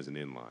as an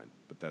inline.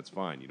 But that's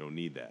fine. You don't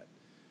need that.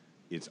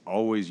 It's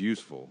always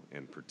useful,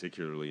 and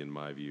particularly in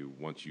my view,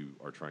 once you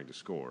are trying to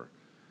score,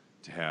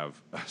 to have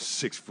a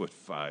 6'5",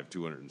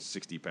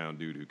 260-pound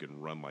dude who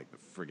can run like the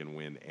friggin'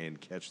 wind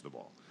and catch the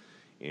ball.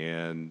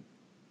 And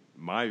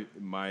my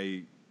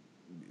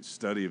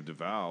study of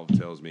DeValve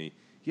tells me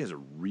he has a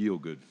real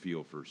good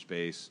feel for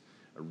space,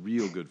 a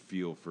real good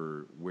feel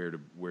for where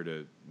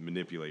to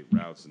manipulate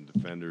routes and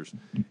defenders.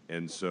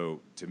 And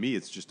so, to me,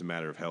 it's just a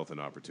matter of health and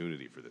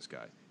opportunity for this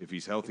guy. If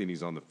he's healthy and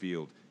he's on the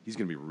field, he's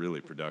going to be really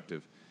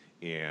productive.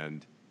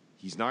 And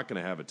he's not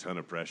going to have a ton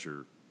of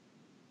pressure.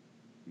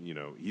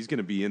 He's going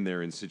to be in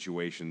there in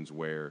situations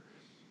where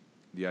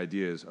the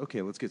idea is,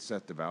 okay, let's get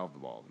Seth DeValve the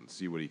ball and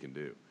see what he can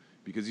do.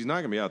 Because he's not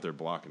going to be out there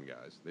blocking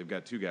guys. They've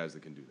got 2 guys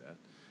that can do that.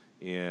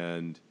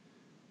 And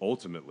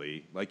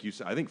ultimately, like you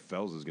said, I think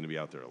Fells is going to be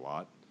out there a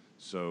lot.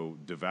 So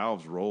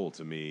DeValve's role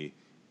to me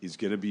is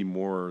going to be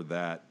more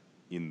that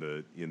in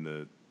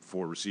the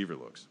 4 receiver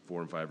looks,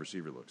 4 and 5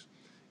 receiver looks.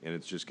 And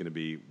it's just going to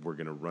be, we're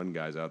going to run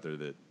guys out there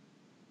that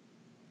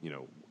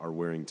are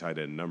wearing tight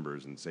end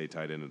numbers and say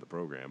tight end of the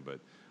program, but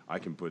I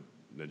can put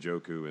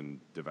Njoku and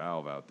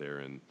DeValve out there,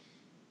 and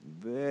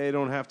they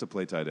don't have to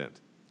play tight end.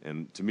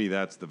 And to me,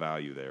 that's the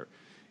value there.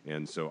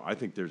 And so I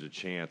think there's a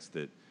chance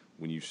that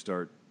when you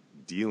start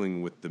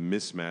dealing with the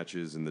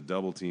mismatches and the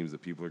double teams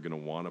that people are going to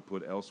want to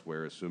put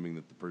elsewhere, assuming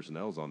that the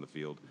personnel's on the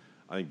field,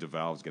 I think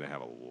DeValve's going to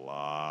have a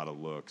lot of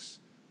looks,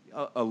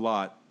 a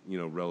lot,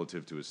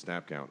 relative to his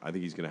snap count. I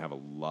think he's going to have a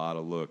lot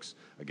of looks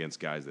against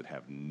guys that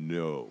have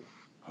no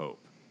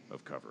hope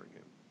of covering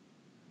him.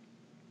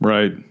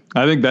 Right.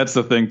 I think that's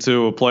the thing,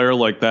 too. A player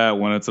like that,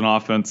 when it's an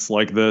offense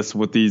like this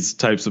with these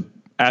types of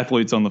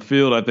athletes on the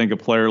field, I think a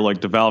player like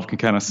DeValve can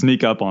kind of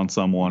sneak up on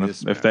someone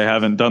if they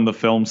haven't done the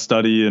film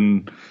study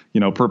and,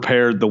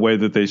 prepared the way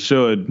that they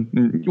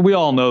should. We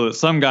all know that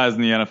some guys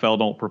in the NFL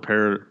don't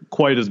prepare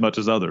quite as much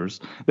as others.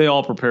 They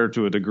all prepare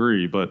to a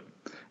degree, but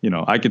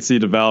I could see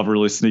DeValve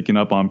really sneaking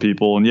up on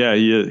people. And yeah,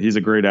 he's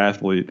a great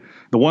athlete.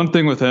 The one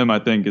thing with him, I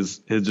think,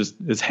 is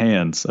his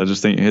hands. I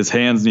just think his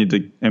hands need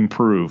to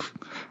improve.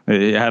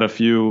 He had a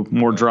few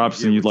more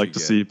drops than you'd like to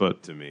see,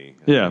 but to me,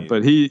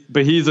 but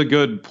he's a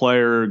good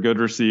player, good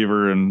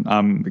receiver, and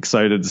I'm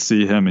excited to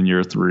see him in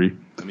year 3.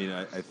 I mean,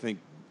 I think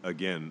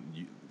again,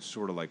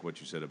 sort of like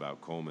what you said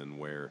about Coleman,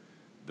 where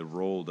the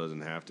role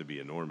doesn't have to be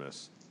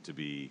enormous to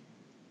be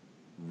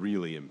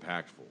really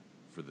impactful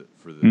for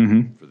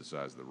the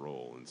size of the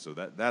role, and so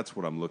that's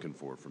what I'm looking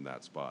for from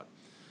that spot.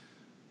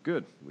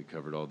 Good, we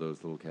covered all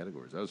those little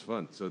categories. That was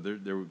fun. So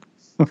there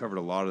covered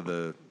a lot of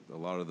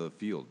the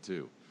field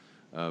too.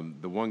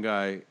 The one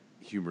guy,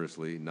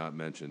 humorously not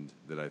mentioned,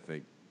 that I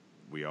think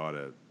we ought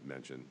to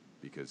mention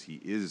because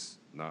he is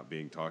not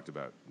being talked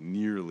about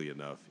nearly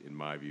enough in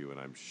my view, and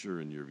I'm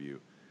sure in your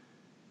view,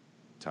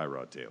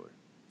 Tyrod Taylor.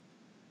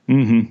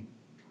 Mm-hmm.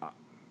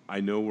 I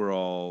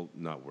know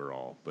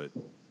but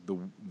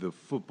the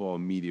football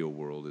media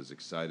world is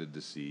excited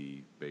to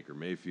see Baker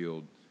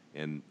Mayfield,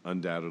 and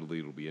undoubtedly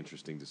it'll be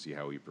interesting to see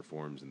how he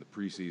performs in the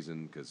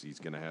preseason because he's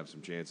going to have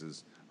some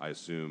chances, I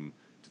assume,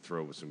 to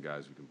throw with some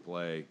guys who can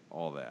play,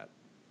 all that.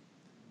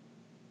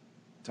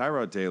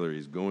 Tyrod Taylor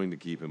is going to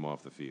keep him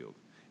off the field.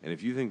 And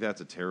if you think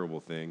that's a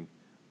terrible thing,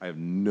 I have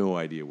no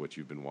idea what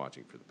you've been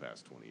watching for the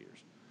past 20 years,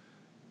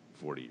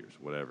 40 years,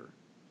 whatever,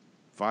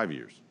 5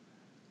 years.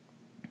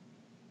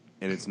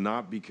 And it's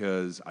not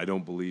because I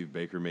don't believe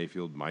Baker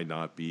Mayfield might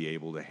not be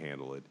able to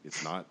handle it.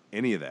 It's not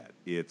any of that.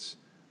 It's,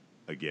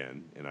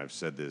 again, and I've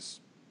said this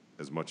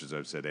as much as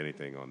I've said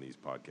anything on these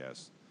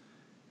podcasts,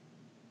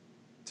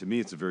 to me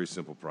it's a very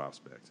simple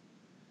prospect.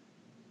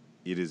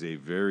 It is a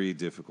very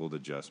difficult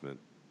adjustment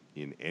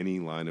in any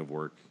line of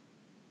work,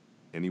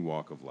 any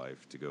walk of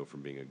life, to go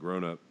from being a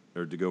grown-up,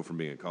 or to go from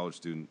being a college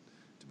student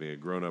to being a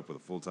grown-up with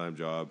a full-time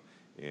job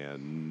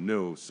and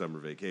no summer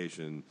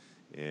vacation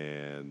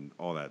and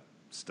all that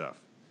stuff.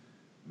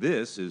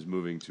 This is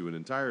moving to an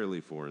entirely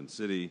foreign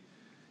city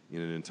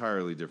in an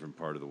entirely different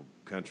part of the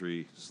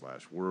country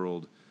 /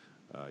 world.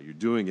 You're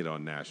doing it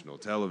on national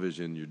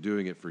television. You're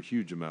doing it for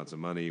huge amounts of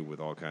money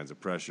with all kinds of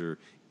pressure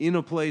in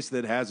a place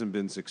that hasn't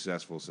been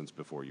successful since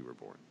before you were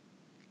born.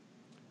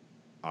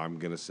 I'm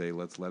going to say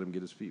let's let him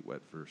get his feet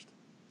wet first.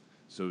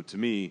 So to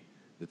me,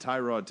 the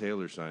Tyrod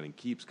Taylor signing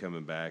keeps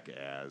coming back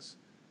as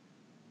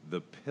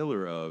the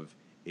pillar of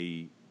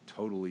a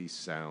totally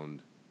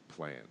sound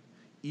plan.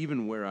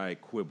 Even where I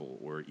quibble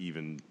or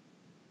even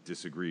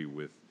disagree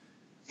with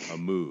a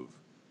move,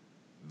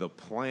 the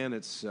plan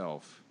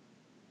itself,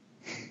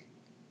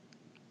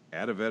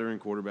 add a veteran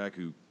quarterback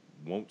who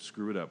won't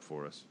screw it up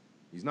for us.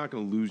 He's not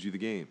going to lose you the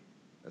game.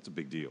 That's a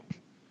big deal.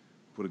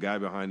 Put a guy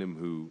behind him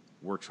who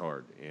works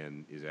hard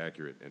and is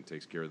accurate and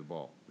takes care of the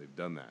ball. They've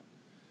done that.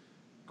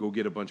 Go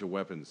get a bunch of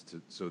weapons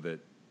so that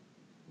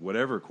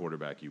whatever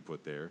quarterback you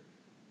put there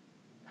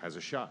has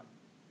a shot.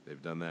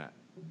 They've done that.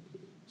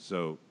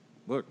 So,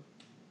 look,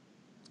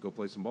 let's go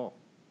play some ball.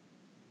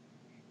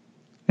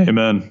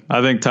 Amen.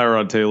 I think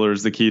Tyrod Taylor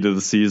is the key to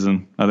the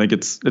season. I think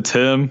it's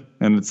him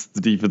and it's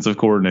the defensive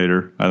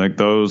coordinator. I think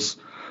those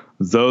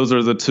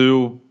are the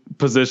two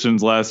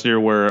positions last year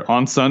where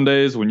on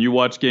Sundays when you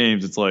watch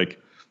games, it's like,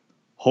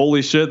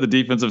 holy shit, the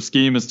defensive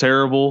scheme is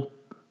terrible.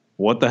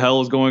 What the hell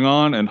is going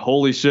on? And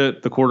holy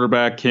shit, the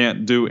quarterback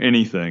can't do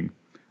anything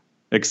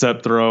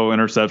except throw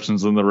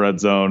interceptions in the red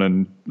zone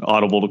and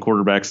audible to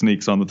quarterback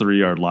sneaks on the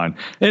 3-yard line.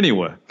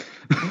 Anyway.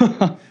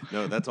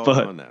 No, that's all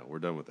done now. We're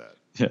done with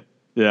that.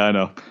 Yeah, I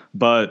know.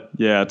 But,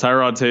 yeah,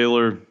 Tyrod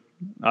Taylor,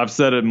 I've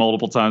said it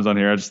multiple times on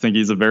here. I just think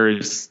he's a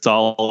very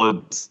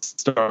solid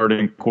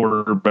starting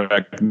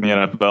quarterback in the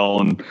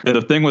NFL. And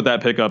the thing with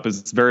that pickup is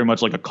it's very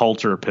much like a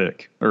culture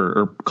pick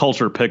or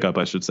culture pickup,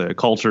 I should say, a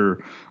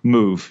culture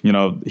move.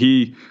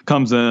 He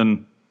comes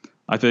in,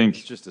 I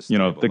think,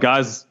 the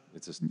guys,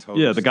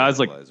 the guys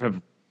like have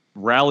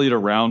rallied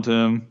around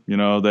him.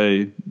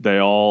 They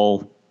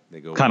all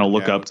kind of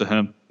look up to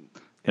him.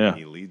 And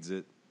he leads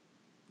it.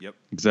 Yep.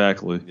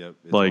 Exactly. Yep.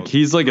 Like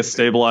he's like a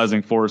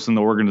stabilizing force in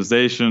the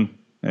organization,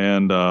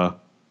 and I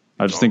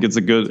just think it's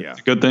a good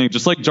thing.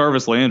 Just like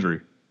Jarvis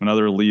Landry,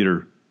 another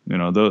leader.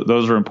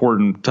 Those are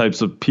important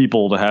types of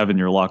people to have in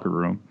your locker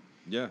room.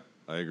 Yeah,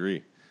 I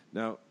agree.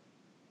 Now,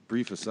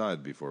 brief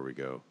aside before we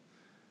go.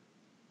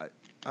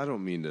 I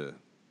don't mean to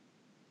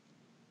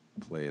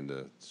play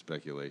into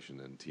speculation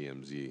and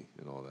TMZ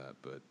and all that,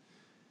 but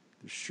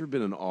there's sure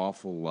been an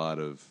awful lot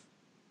of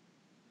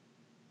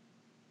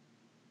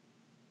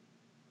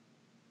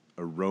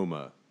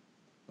aroma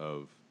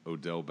of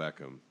Odell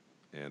Beckham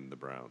and the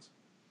Browns.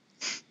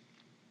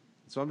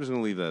 So I'm just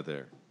going to leave that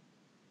there.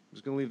 I'm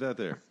just going to leave that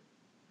there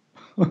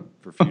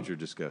for future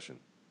discussion,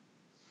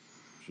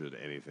 should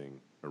anything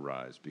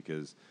arise.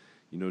 Because,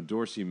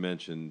 Dorsey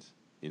mentioned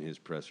in his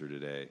presser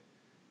today,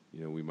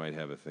 we might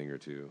have a thing or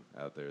two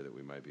out there that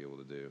we might be able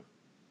to do.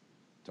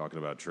 Talking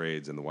about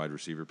trades in the wide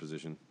receiver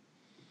position.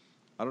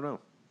 I don't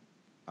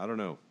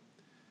know.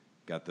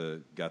 Got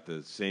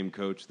the same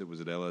coach that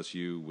was at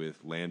LSU with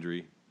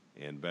Landry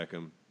and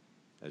Beckham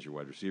as your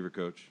wide receiver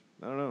coach.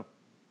 I don't know.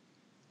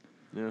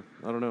 Yeah,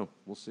 I don't know.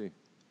 We'll see.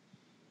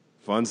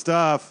 Fun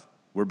stuff.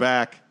 We're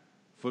back.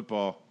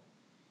 Football.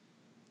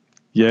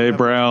 Yay,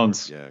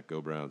 Browns. Yeah,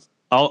 go Browns.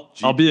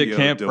 I'll be at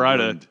camp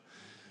Friday.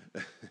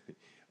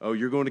 Oh,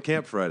 you're going to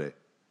camp Friday?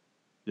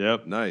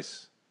 Yep.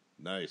 Nice.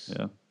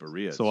 Yeah.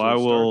 Berea. So I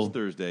will. It starts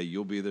Thursday.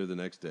 You'll be there the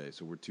next day.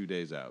 So we're 2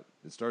 days out.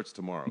 It starts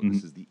tomorrow. Mm-hmm.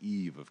 This is the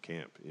eve of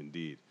camp,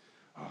 indeed.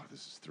 Oh,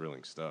 this is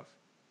thrilling stuff.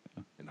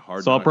 And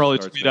hard. So I'll probably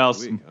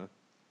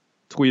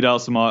tweet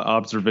out some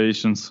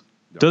observations.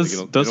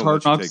 No, does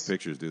Hard Knocks take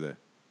pictures? Do they?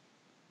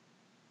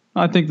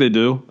 I think they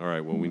do. All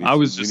right. Well, we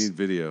need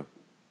video.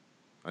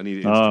 I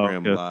need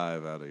Instagram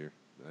live out of here.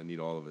 I need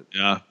all of it.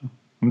 Yeah.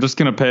 I'm just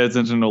going to pay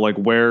attention to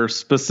where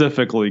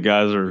specifically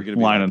guys are lining. You're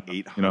going to be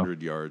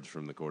 800 yards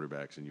from the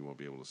quarterbacks, and you won't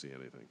be able to see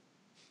anything.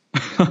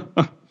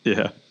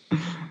 Yeah.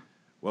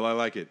 Well, I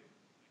like it.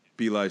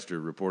 B. Leister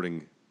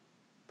reporting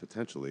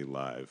potentially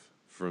live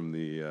from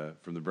the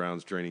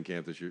Browns training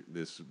camp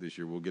this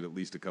year. We'll get at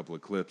least a couple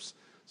of clips,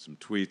 some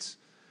tweets.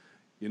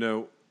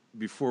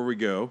 Before we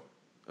go,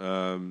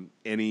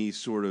 any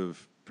sort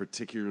of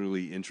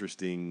particularly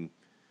interesting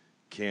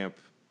camp,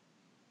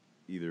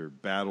 either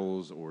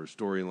battles or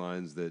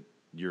storylines that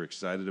you're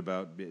excited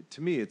about?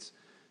 To me, it's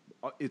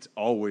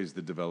always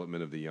the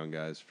development of the young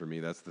guys. For me,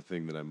 that's the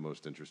thing that I'm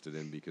most interested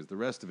in, because the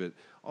rest of it,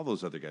 all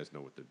those other guys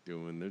know what they're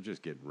doing. They're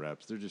just getting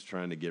reps. They're just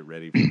trying to get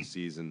ready for the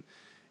season.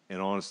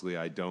 And honestly,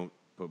 I don't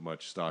put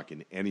much stock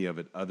in any of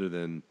it other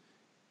than,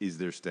 is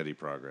there steady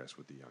progress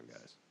with the young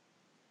guys?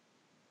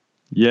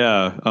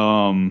 Yeah.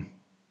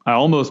 I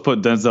almost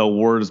put Denzel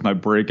Ward as my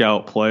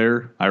breakout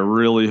player. I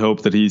really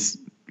hope that he's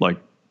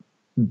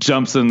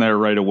jumps in there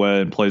right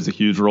away and plays a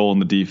huge role in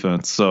the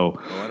defense. So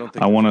I don't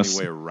think there's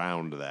any way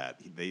around that.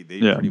 They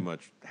pretty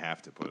much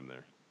have to put him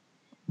there.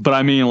 But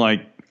I mean,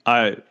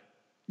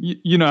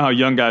 you know how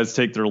young guys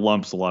take their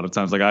lumps a lot of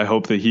times. I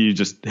hope that he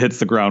just hits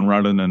the ground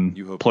running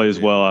and plays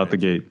well out the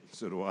gate.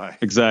 So do I.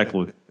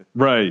 Exactly.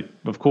 Right.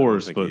 Of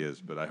course. I don't think he is,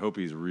 but I hope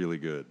he's really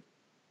good.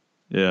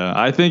 Yeah,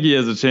 I think he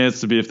has a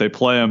chance to be if they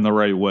play him the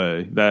right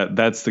way.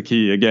 That's the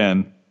key.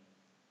 Again,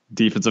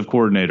 defensive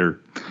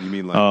coordinator. You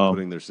mean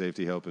putting their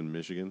safety help in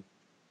Michigan?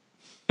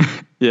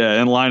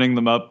 Yeah, and lining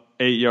them up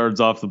 8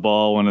 yards off the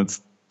ball when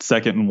it's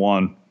 2nd and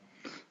 1.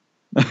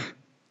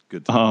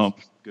 Good times.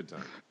 Good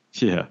time.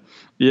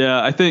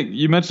 Yeah. I think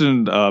you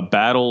mentioned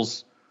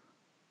battles.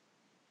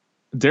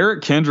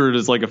 Derek Kindred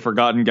is a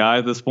forgotten guy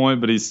at this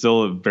point, but he's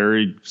still a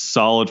very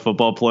solid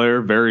football player,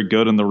 very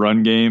good in the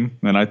run game,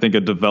 and I think a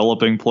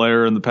developing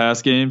player in the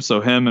pass game. So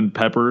him and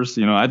Peppers,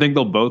 I think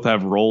they'll both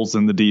have roles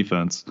in the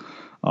defense.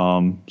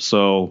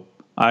 So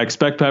I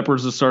expect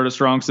Peppers to start at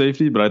strong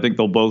safety, but I think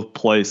they'll both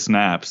play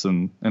snaps,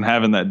 and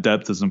having that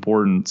depth is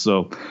important.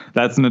 So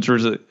that's an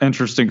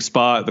interesting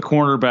spot. The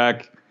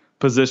cornerback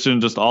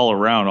position, just all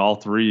around, all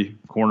three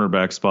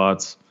cornerback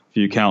spots, if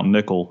you count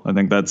nickel, I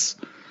think that's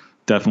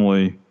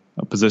definitely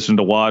a position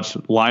to watch.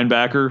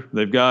 Linebacker,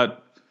 they've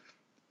got,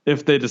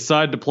 if they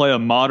decide to play a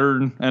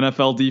modern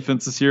NFL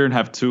defense this year and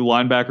have 2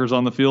 linebackers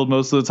on the field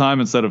most of the time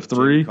instead of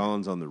 3. Jamie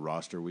Collins on the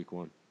roster week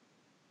 1.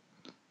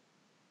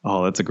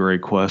 Oh, that's a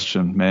great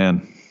question,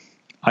 man.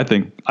 I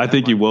think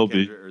he will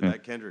be.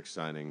 That Kendrick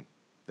signing,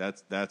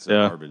 that's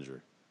a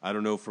harbinger. I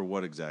don't know for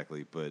what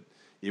exactly, but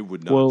it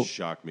would not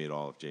shock me at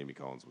all if Jamie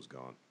Collins was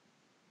gone.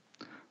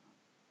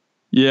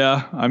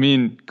 Yeah, I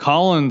mean,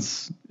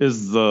 Collins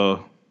is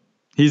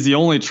he's the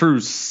only true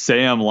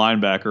Sam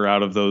linebacker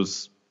out of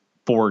those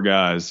 4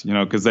 guys,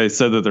 because they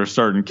said that they're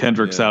starting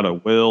Kendricks out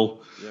at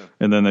will,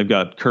 and then they've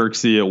got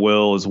Kirksey at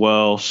will as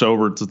well.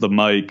 Schobert's at the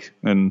mic,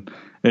 and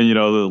the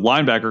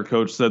linebacker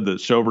coach said that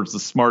Schobert's the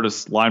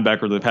smartest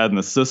linebacker they've had in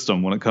the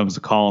system when it comes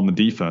to calling the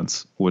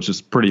defense, which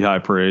is pretty high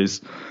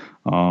praise.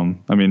 I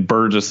mean,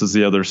 Burgess is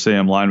the other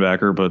Sam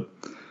linebacker, but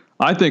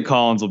I think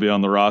Collins will be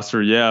on the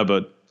roster. Yeah,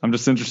 but I'm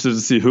just interested to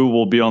see who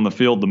will be on the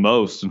field the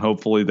most, and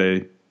hopefully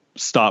they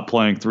stop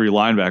playing 3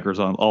 linebackers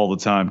on all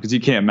the time, because you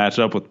can't match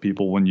up with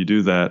people when you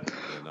do that.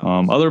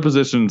 Other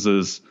positions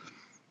is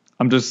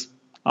I'll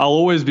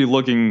always be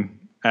looking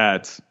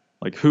at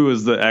like who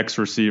is the X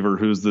receiver,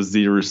 who's the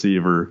Z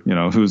receiver,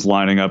 who's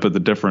lining up at the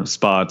different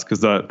spots,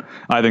 because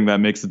I think that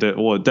makes it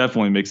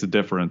definitely makes a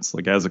difference,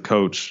 like as a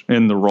coach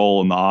in the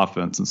role in the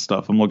offense and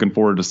stuff. I'm looking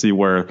forward to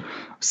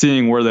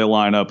seeing where they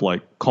line up,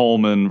 like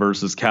Coleman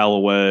versus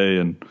Callaway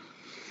and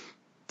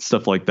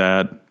stuff like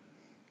that.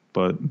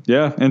 But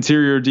yeah,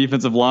 interior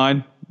defensive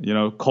line,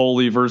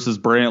 Coley versus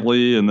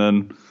Brantley, and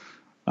then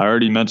I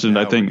already mentioned,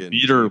 I think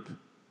Meter.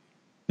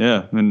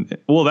 Yeah,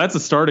 that's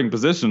a starting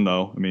position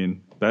though. I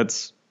mean,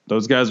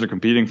 those guys are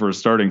competing for a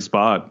starting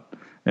spot,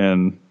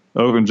 and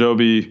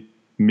Ogunjobi,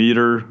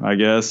 Meter, I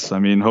guess. I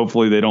mean,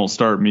 hopefully they don't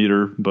start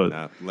Meter,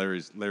 but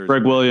Larry's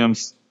Greg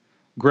Williams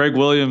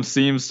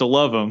seems to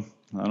love him.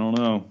 I don't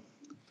know.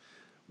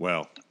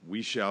 Well,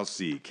 we shall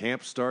see.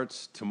 Camp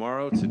starts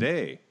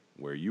today,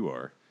 where you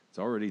are. It's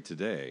already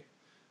today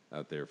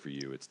out there for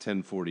you. It's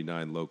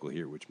 10:49 local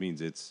here, which means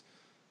it's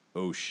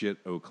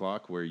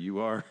o'clock where you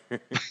are.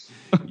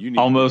 You need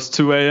almost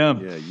 2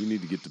 a.m. Yeah, you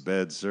need to get to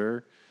bed,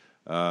 sir.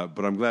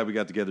 But I'm glad we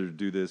got together to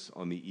do this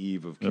on the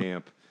eve of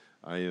camp.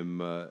 I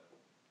am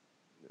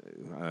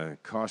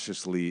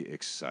cautiously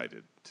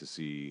excited to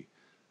see,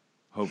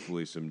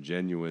 hopefully, some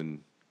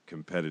genuine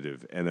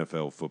competitive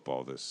NFL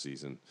football this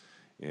season.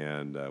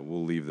 And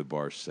we'll leave the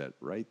bar set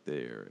right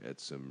there at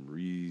some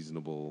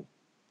reasonable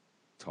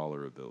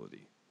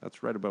tolerability.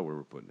 That's right about where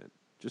we're putting it.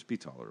 Just be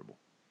tolerable.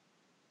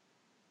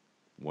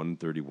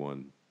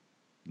 131,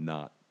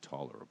 not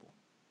tolerable.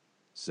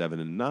 7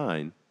 and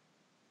 9,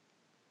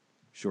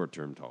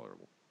 short-term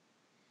tolerable.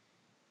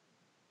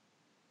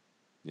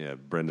 Yeah,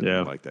 Brendan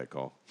didn't like that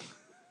call.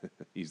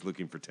 He's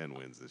looking for 10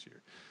 wins this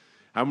year.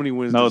 How many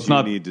wins does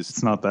Hugh need?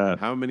 It's not that.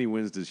 How many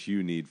wins does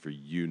Hugh need for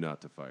you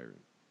not to fire him?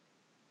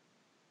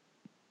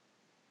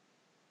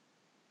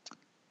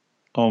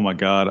 Oh, my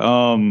God.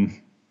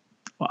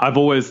 I've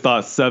always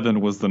thought 7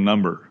 was the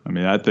number. I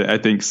mean, I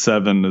think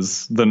 7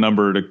 is the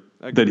number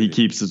that he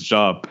keeps his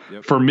job.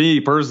 Yep. For me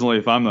personally,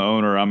 if I'm the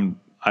owner,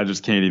 I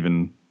just can't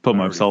even put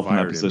myself in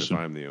that position.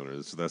 If I'm the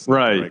owner, so that's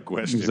not the right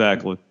question.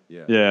 Exactly.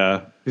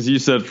 Yeah. Because you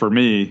said for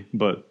me,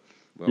 but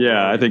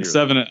I think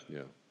 7.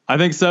 Yeah. I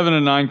think 7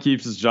 and 9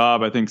 keeps his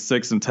job. I think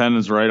 6 and 10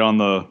 is right on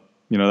the.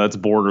 That's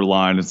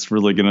borderline. It's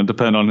really going to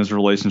depend on his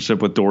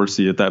relationship with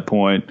Dorsey at that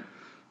point.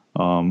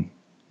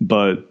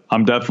 But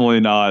I'm definitely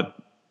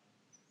not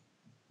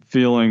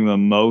feeling the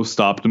most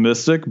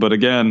optimistic. But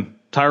again,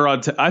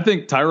 I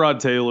think Tyrod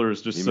Taylor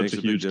is just such a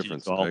huge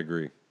difference. I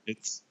agree.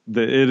 It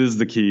is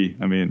the key.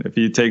 I mean, if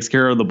he takes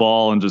care of the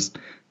ball and just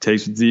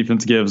takes what the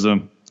defense gives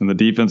him, and the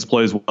defense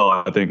plays well,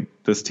 I think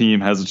this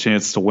team has a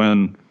chance to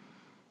win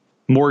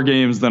more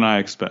games than I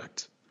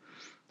expect.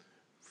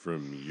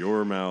 From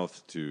your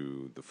mouth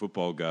to the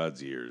football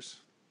god's ears,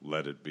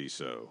 let it be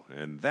so.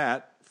 And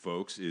that,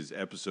 folks, is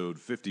episode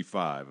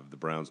 55 of the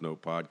Browns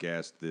Note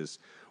podcast. This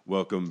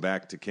Welcome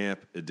Back to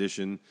Camp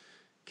edition.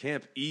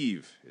 Camp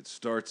Eve. It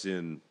starts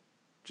in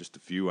just a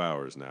few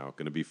hours now.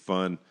 Going to be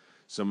fun.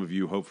 Some of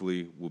you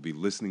hopefully will be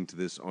listening to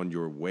this on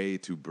your way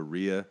to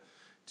Berea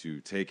to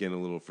take in a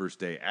little first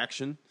day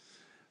action.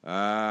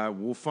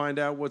 We'll find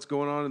out what's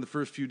going on in the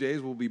first few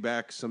days. We'll be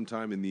back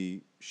sometime in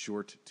the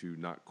short to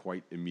not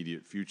quite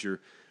immediate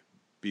future.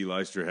 B.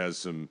 Leister has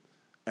some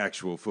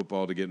actual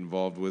football to get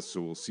involved with,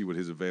 so we'll see what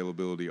his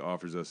availability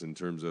offers us in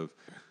terms of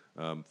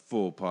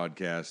full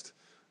podcast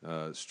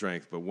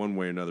strength. But one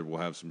way or another,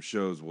 we'll have some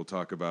shows. We'll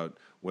talk about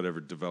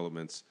whatever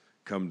developments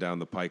come down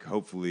the pike,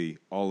 hopefully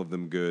all of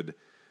them good.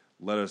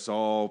 Let us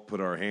all put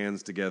our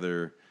hands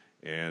together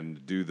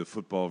and do the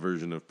football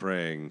version of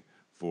praying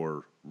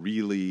for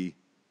really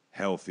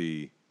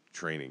healthy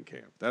training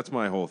camp. That's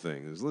my whole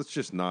thing, is let's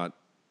just not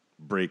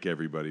break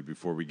everybody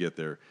before we get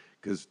there,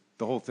 because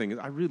the whole thing is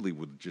I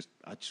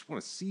just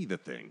want to see the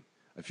thing.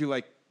 I feel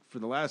like for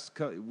the last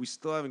we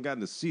still haven't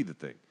gotten to see the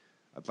thing.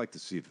 I'd like to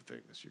see the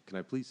thing this year. Can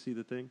I please see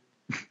the thing?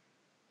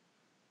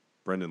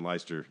 Brendan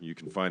Leister, you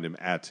can find him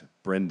at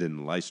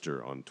Brendan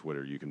Leister on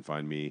Twitter. You can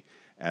find me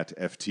at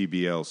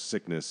FTBL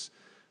Sickness.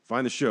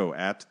 Find the show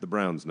at The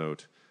Browns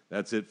Note.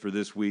 That's it for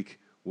this week.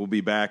 We'll be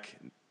back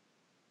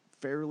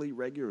fairly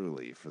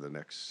regularly for the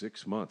next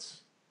 6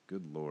 months.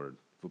 Good Lord.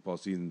 Football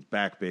season's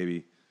back,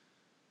 baby.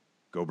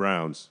 Go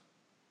Browns.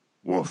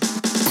 Woof.